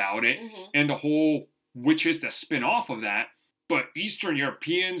learning about it, and the whole witches that spin off of that. But Eastern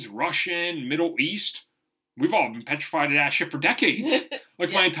Europeans, Russian, Middle East, we've all been petrified of that shit for decades.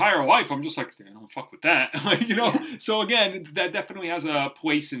 My entire life, I'm just like, I don't fuck with that. So again, that definitely has a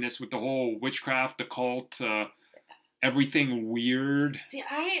place in this with the whole witchcraft, occult, everything weird. See,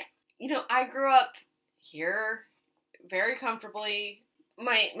 I grew up here very comfortably.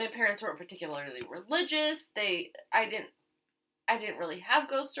 My parents weren't particularly religious. I didn't really have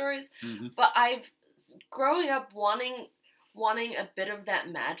ghost stories, but growing up wanting a bit of that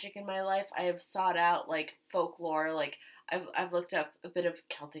magic in my life, I have sought out like folklore, like I've looked up a bit of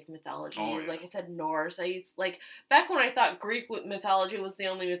Celtic mythology, like I said, Norse. I used back when I thought Greek mythology was the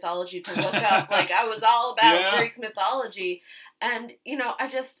only mythology to look up, like I was all about Greek mythology, and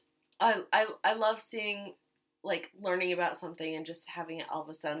I love seeing learning about something and just having it all of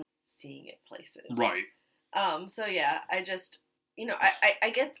a sudden seeing it places. Right. So yeah, I just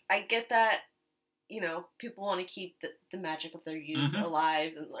I get that. People want to keep the magic of their youth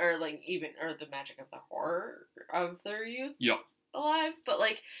alive, or the magic of the horror of their youth alive. But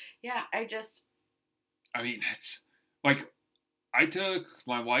I mean, it's I took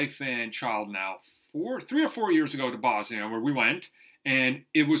my wife and child now 3 or 4 years ago to Bosnia, where we went, and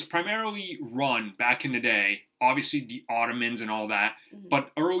it was primarily run back in the day. Obviously, the Ottomans and all that,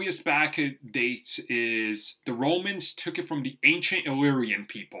 but earliest back dates is the Romans took it from the ancient Illyrian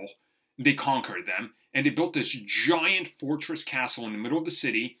people. They conquered them, and they built this giant fortress castle in the middle of the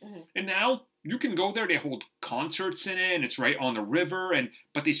city. And now you can go there. They hold concerts in it, and it's right on the river.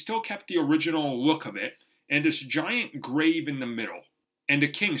 But they still kept the original look of it. And this giant grave in the middle, and the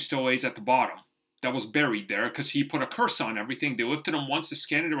king still lays at the bottom. That was buried there because he put a curse on everything. They lifted him once to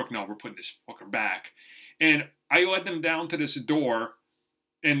scan it. They're like, no, we're putting this fucker back. And I led them down to this door,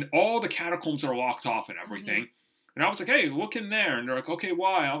 and all the catacombs are locked off and everything. And I was like, hey, look in there. And they're like, okay,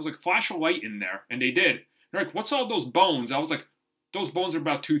 why? I was like, flash a light in there. And they did. They're like, what's all those bones? I was like, those bones are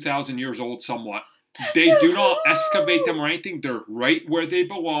about 2,000 years old somewhat. They do not excavate them or anything. They're right where they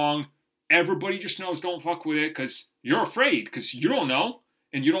belong. Everybody just knows don't fuck with it because you're afraid because you don't know.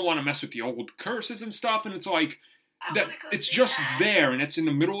 And you don't want to mess with the old curses and stuff. And it's like, it's just there. And it's in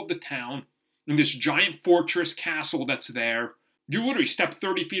the middle of the town. In this giant fortress castle that's there. You literally step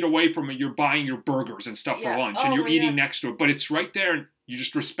 30 feet away from it, you're buying your burgers and stuff for lunch, and you're eating next to it, but it's right there, and you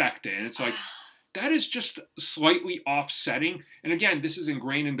just respect it. And it's like, that is just slightly offsetting. And again, this is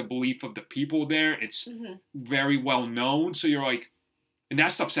ingrained in the belief of the people there. It's very well known, so you're like, and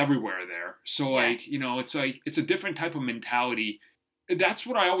that stuff's everywhere there. So it's a different type of mentality. That's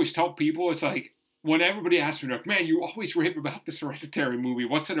what I always tell people. It's like, when everybody asks me, like, man, you always rave about this Hereditary movie.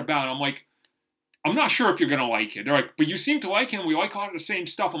 What's it about? I'm like, I'm not sure if you're going to like it. They're like, but you seem to like him. We like all the same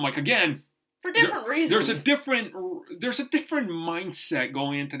stuff. I'm like, again, for different reasons. There's a different mindset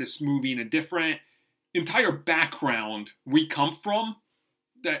going into this movie and a different entire background we come from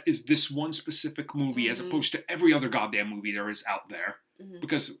that is this one specific movie as opposed to every other goddamn movie there is out there.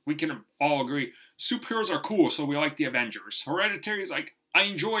 Because we can all agree, superheroes are cool, so we like the Avengers. Hereditary is like, I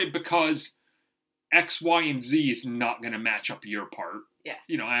enjoy it because X, Y, and Z is not going to match up your part. Yeah.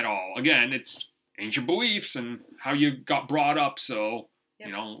 At all. Again, it's ancient beliefs and how you got brought up. So,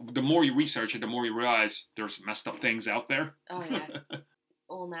 the more you research it, the more you realize there's messed up things out there. Oh, yeah.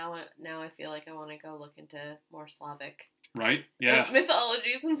 Well, now I feel like I want to go look into more Slavic. Right? Yeah.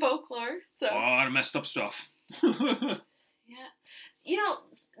 Mythologies and folklore. So a lot of messed up stuff. Yeah.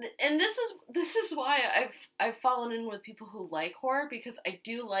 And this is why I've fallen in with people who like horror, because I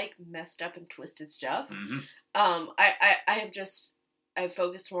do like messed up and twisted stuff. I've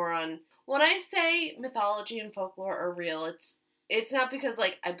focused more on, when I say mythology and folklore are real, it's not because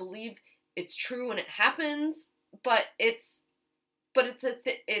I believe it's true and it happens, but it's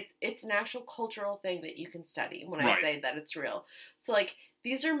an actual cultural thing that you can study when I say that it's real. So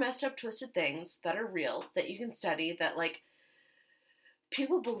these are messed up, twisted things that are real that you can study, that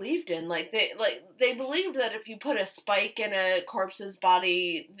people believed in. They believed that if you put a spike in a corpse's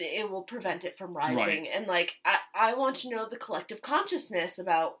body, it will prevent it from rising. And I want to know the collective consciousness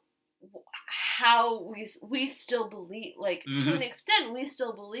about how we still believe, to an extent, we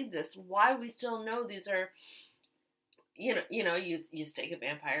still believe this. Why we still know these are, you stake a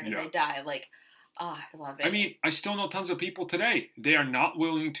vampire and they die. Like, oh, I love it. I mean, I still know tons of people today. They are not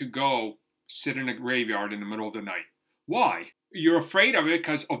willing to go sit in a graveyard in the middle of the night. Why? You're afraid of it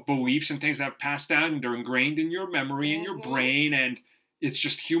because of beliefs and things that have passed down and they're ingrained in your memory and your brain, and it's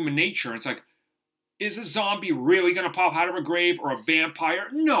just human nature. It's like, is a zombie really going to pop out of a grave or a vampire?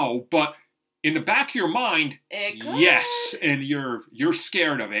 No, but in the back of your mind, yes, and you're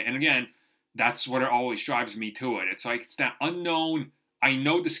scared of it. And again, that's what always drives me to it. It's like, it's that unknown, I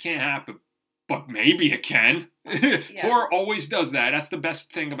know this can't happen, but maybe it can. Horror always does that. That's the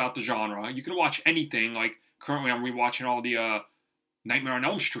best thing about the genre. You can watch anything. Like, currently I'm rewatching all the Nightmare on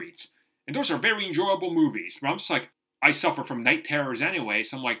Elm Streets. And those are very enjoyable movies. But I'm just like, I suffer from night terrors anyway,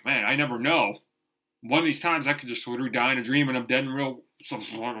 so I'm like, man, I never know. One of these times I could just literally die in a dream and I'm dead in real... So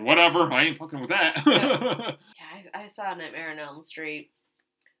whatever, I ain't fucking with that. I saw Nightmare on Elm Street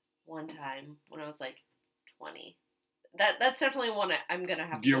one time when I was like 20. That's definitely one I'm gonna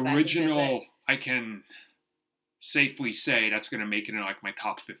have to go back and visit. The original, I can safely say that's gonna make it in like my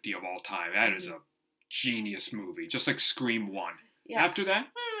top 50 of all time. That is a genius movie, just like Scream 1. Yeah. After that,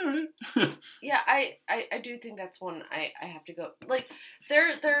 yeah, I do think that's one I have to go. Like,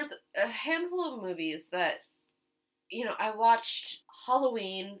 there's a handful of movies that, I watched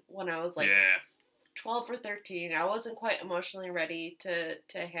Halloween when I was like 12 or 13. I wasn't quite emotionally ready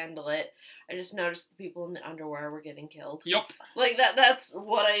to handle it. I just noticed the people in the underwear were getting killed. Yep. Like, that's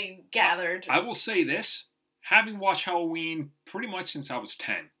what I gathered. I will say this, having watched Halloween pretty much since I was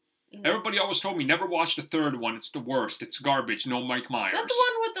 10. Mm-hmm. Everybody always told me, never watch the third one. It's the worst. It's garbage. No Mike Myers. Is that the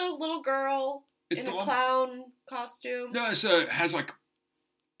one with the little girl in a clown costume? No, it has like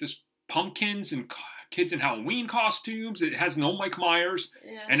this pumpkins and kids in Halloween costumes. It has no Mike Myers.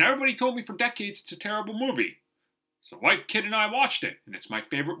 Yeah. And everybody told me for decades it's a terrible movie. So wife, kid, and I watched it. And it's my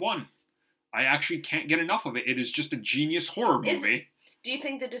favorite one. I actually can't get enough of it. It is just a genius horror movie. Do you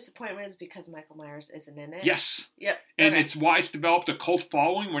think the disappointment is because Michael Myers isn't in it? Yes. Yep. And it's why it's developed a cult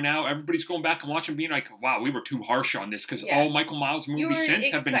following where now everybody's going back and watching being like, wow, we were too harsh on this because all Michael Myers movies since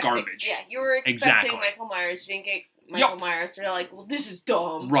have been garbage. Yeah, you were expecting Michael Myers. You didn't get Michael Myers. So you're like, well, this is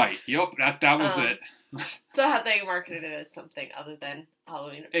dumb. Right. Yep. That was it. So had they marketed it as something other than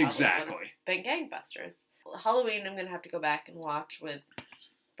Halloween? Exactly. Been gangbusters. Halloween, I'm going to have to go back and watch with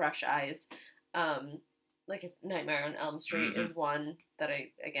fresh eyes. Like, it's Nightmare on Elm Street is one that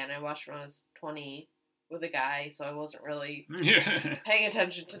I watched when I was 20 with a guy, so I wasn't really paying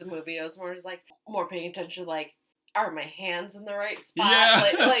attention to the movie. I was more paying attention to, like, are my hands in the right spot?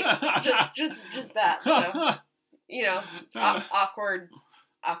 Yeah. Like just that. So,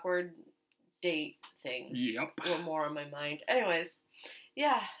 awkward date things were more on my mind. Anyways,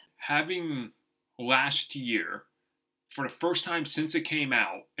 yeah. Having last year, for the first time since it came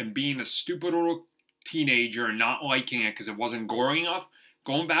out, and being a stupid little teenager and not liking it because it wasn't gory enough,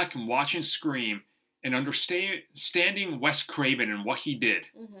 going back and watching Scream and understanding Wes Craven and what he did,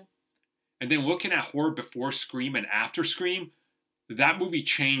 and then looking at horror before Scream and after Scream, that movie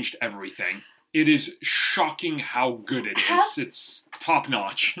changed everything. It is shocking how good it is. It's top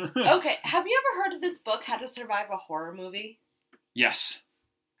notch. Okay, have you ever heard of this book, How to Survive a Horror Movie? Yes.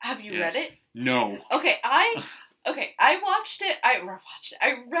 Have you read it? No. Okay, I watched it. I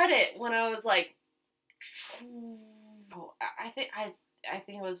read it when I was like, I think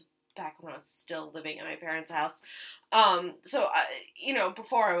it was back when I was still living at my parents' house. So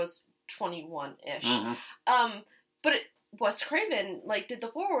before I was 21-ish. But Wes Craven did the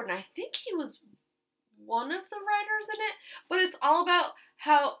foreword, and I think he was one of the writers in it. But it's all about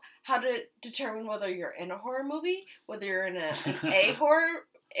how to determine whether you're in a horror movie, whether you're in an A horror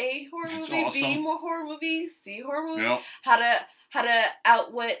movie, awesome. B horror movie, C horror movie. Yep. How to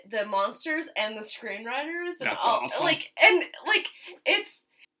outwit the monsters and the screenwriters. And that's awesome.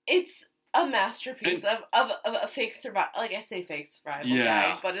 It's a masterpiece of a fake survival. Like, I say fake survival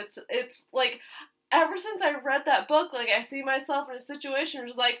guide, but it's like, ever since I read that book, like, I see myself in a situation where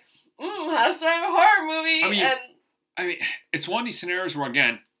it's like, how to survive a horror movie. I mean, it's one of these scenarios where,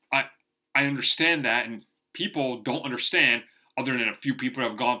 again, I understand that, and people don't understand, other than a few people who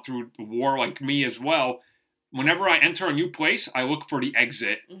have gone through the war like me as well. Whenever I enter a new place, I look for the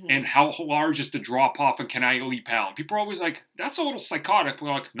exit and how large is the drop off and can I leap out? And people are always like, that's a little psychotic.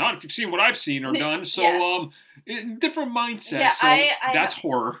 We're like, not if you've seen what I've seen or done. So, different mindset. Yeah, so that's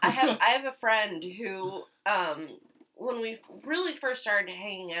horror. I have a friend who, when we really first started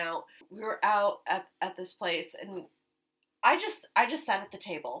hanging out, we were out at this place, and I just sat at the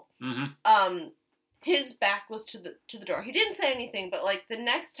table. His back was to the door. He didn't say anything, but like the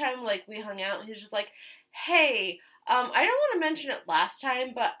next time we hung out, he's just like, hey, I don't want to mention it last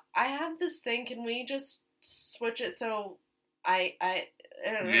time, but I have this thing. Can we just switch it so I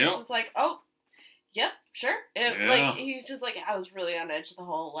and it Yep. was just like, oh, yep, sure. Yeah. Like, he's just like, I was really on edge the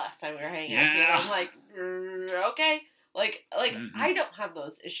whole last time we were hanging out together. Yeah. I'm like, okay. Like Mhm. I don't have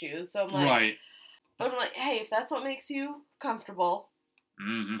those issues, so I'm like, Right. but I'm like, hey, if that's what makes you comfortable,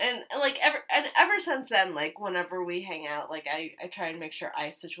 Hmm. and like ever since then, like whenever we hang out, like I try and make sure I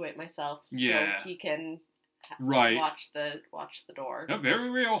situate myself Yeah. so he can Right. watch the door. Yeah, very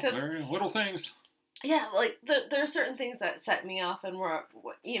real. 'Cause- Very little things. Yeah, like there are certain things that set me off, and where,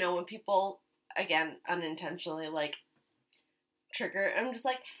 you know, when people, again, unintentionally like trigger, I'm just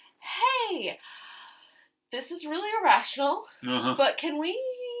like, hey, this is really irrational, Uh-huh. but can we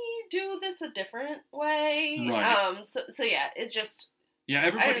do this a different way? Right. So yeah, it's just, Yeah,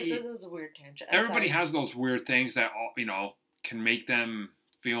 everybody. this was a weird tangent. I'm Everybody sorry. has those weird things that can make them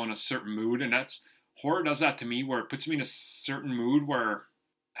feel in a certain mood, and that's horror does that to me, where it puts me in a certain mood where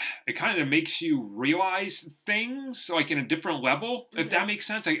it kind of makes you realize things like in a different level, if that makes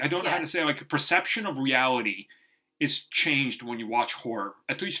sense. I don't know how Yeah. to say, like, perception of reality is changed when you watch horror,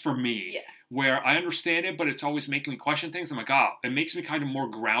 at least for me. Yeah. Where I understand it, but it's always making me question things. I'm like, oh, it makes me kind of more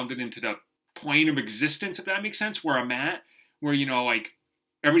grounded into the plane of existence, if that makes sense, where I'm at, where, like,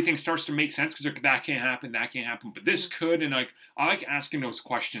 everything starts to make sense because that can't happen, but this could. And, like, I like asking those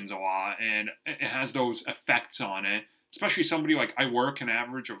questions a lot, and it has those effects on it, especially somebody like I work an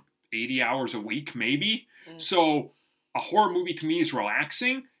average of 80 hours a week, maybe. So a horror movie to me is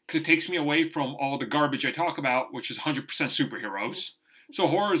relaxing because it takes me away from all the garbage I talk about, which is 100% superheroes. So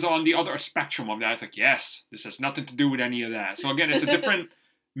horror is on the other spectrum of that. It's like, yes, this has nothing to do with any of that. So again, it's a different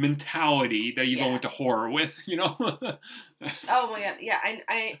mentality that you go into horror with, Oh my god, yeah,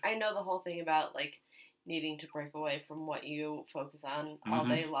 I know the whole thing about, like, needing to break away from what you focus on all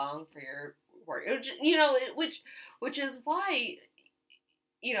day long for your work, which is why,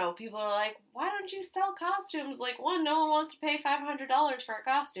 people are like, why don't you sell costumes? Like, one, no one wants to pay $500 for a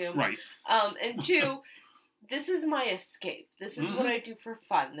costume, right? And two, this is my escape. This is what I do for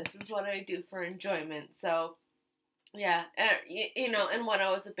fun. This is what I do for enjoyment. So, yeah, and when I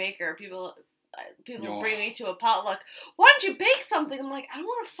was a baker, people bring me to a potluck. Why don't you bake something? I'm like, I don't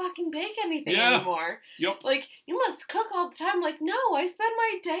want to fucking bake anything anymore. Yep. Like, you must cook all the time. Like, no, I spend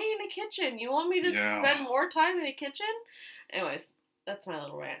my day in a kitchen. You want me to spend more time in a kitchen? Anyways, that's my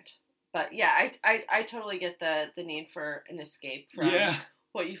little rant. But yeah, I totally get the need for an escape from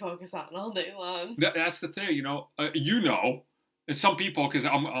what you focus on all day long. That's the thing, and some people, because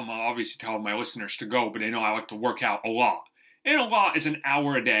I'm obviously telling my listeners to go, but they know I like to work out a lot. And a lot is an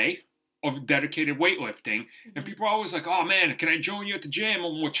hour a day of dedicated weightlifting. And people are always like, oh man, can I join you at the gym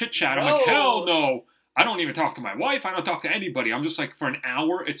and we'll chit chat? I'm like, hell no. I don't even talk to my wife. I don't talk to anybody. I'm just like, for an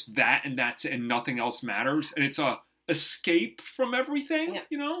hour, it's that and that's it, and nothing else matters. And it's a escape from everything.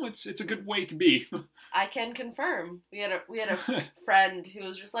 It's a good way to be. I can confirm. We had a friend who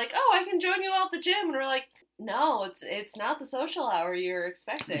was just like, "Oh, I can join you out the gym," and we're like, "No, it's not the social hour you're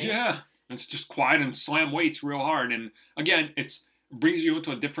expecting." Yeah, it's just quiet and slam weights real hard, and again, it brings you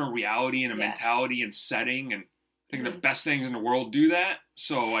into a different reality and a mentality and setting, and I think the best things in the world do that.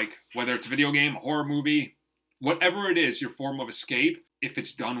 So, like, whether it's a video game, a horror movie, whatever it is, your form of escape, if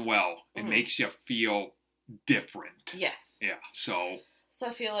it's done well, it makes you feel different. Yes. Yeah. So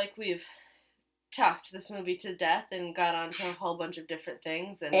I feel like we've talked this movie to death and got onto a whole bunch of different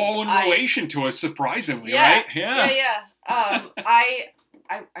things, and all in relation to it, surprisingly, yeah, right? Yeah.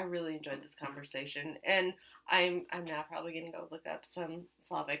 I really enjoyed this conversation, and I'm now probably gonna go look up some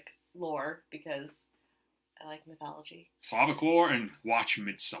Slavic lore because I like mythology. Slavic lore, and watch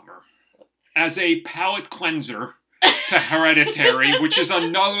Midsummer as a palate cleanser to Hereditary, which is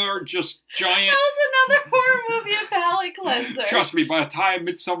another just giant. That was another horror movie, a palate cleanser. Trust me, by the time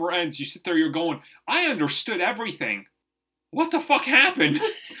Midsummer ends, you sit there, you're going, I understood everything. What the fuck happened?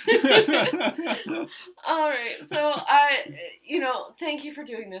 All right, so thank you for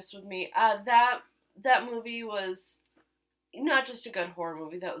doing this with me. That movie was not just a good horror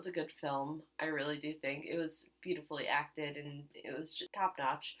movie. That was a good film. I really do think it was beautifully acted and it was just top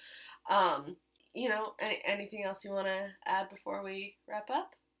notch. Anything else you want to add before we wrap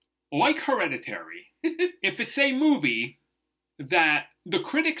up? Like Hereditary, if it's a movie that the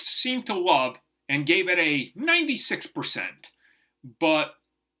critics seem to love and gave it a 96%, but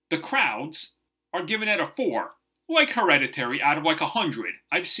the crowds are giving it a 4, like Hereditary, out of like 100.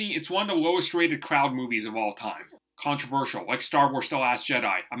 I've seen it's one of the lowest rated crowd movies of all time. Controversial, like Star Wars The Last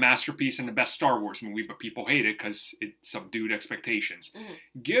Jedi, a masterpiece and the best Star Wars movie, but people hate it because it subdued expectations.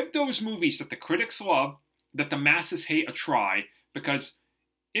 Give those movies that the critics love, that the masses hate, a try, because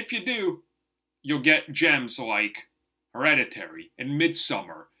if you do, you'll get gems like Hereditary and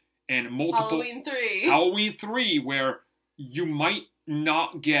Midsummer and multiple Halloween 3, where you might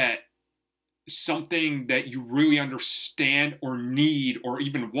not get something that you really understand or need or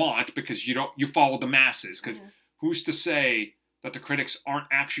even want because you follow the masses. Because who's to say that the critics aren't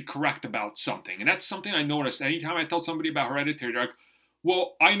actually correct about something? And that's something I noticed. Anytime I tell somebody about Hereditary, they're like,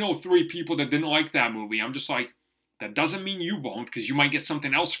 well, I know 3 people that didn't like that movie. I'm just like, that doesn't mean you won't, because you might get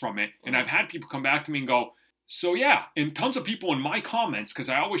something else from it. And I've had people come back to me and go, so yeah, and tons of people in my comments, because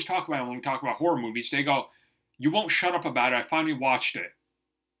I always talk about it when we talk about horror movies, they go, you won't shut up about it. I finally watched it.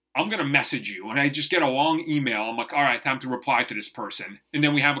 I'm going to message you. And I just get a long email. I'm like, all right, time to reply to this person. And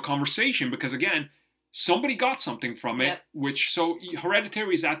then we have a conversation because, again, somebody got something from it, so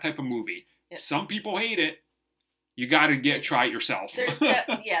Hereditary is that type of movie. Yep. Some people hate it. You got to try it yourself. There's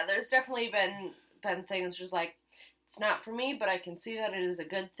definitely been things just like, it's not for me, but I can see that it is a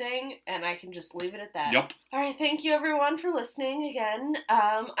good thing, and I can just leave it at that. Yep. All right, thank you everyone for listening again.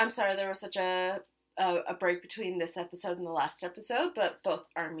 I'm sorry there was such a break between this episode and the last episode, but both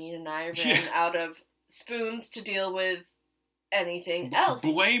Armin and I ran out of spoons to deal with anything else.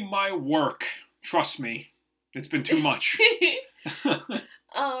 Blame my work. Trust me. It's been too much.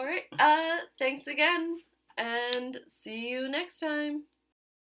 All right. Thanks again, and see you next time.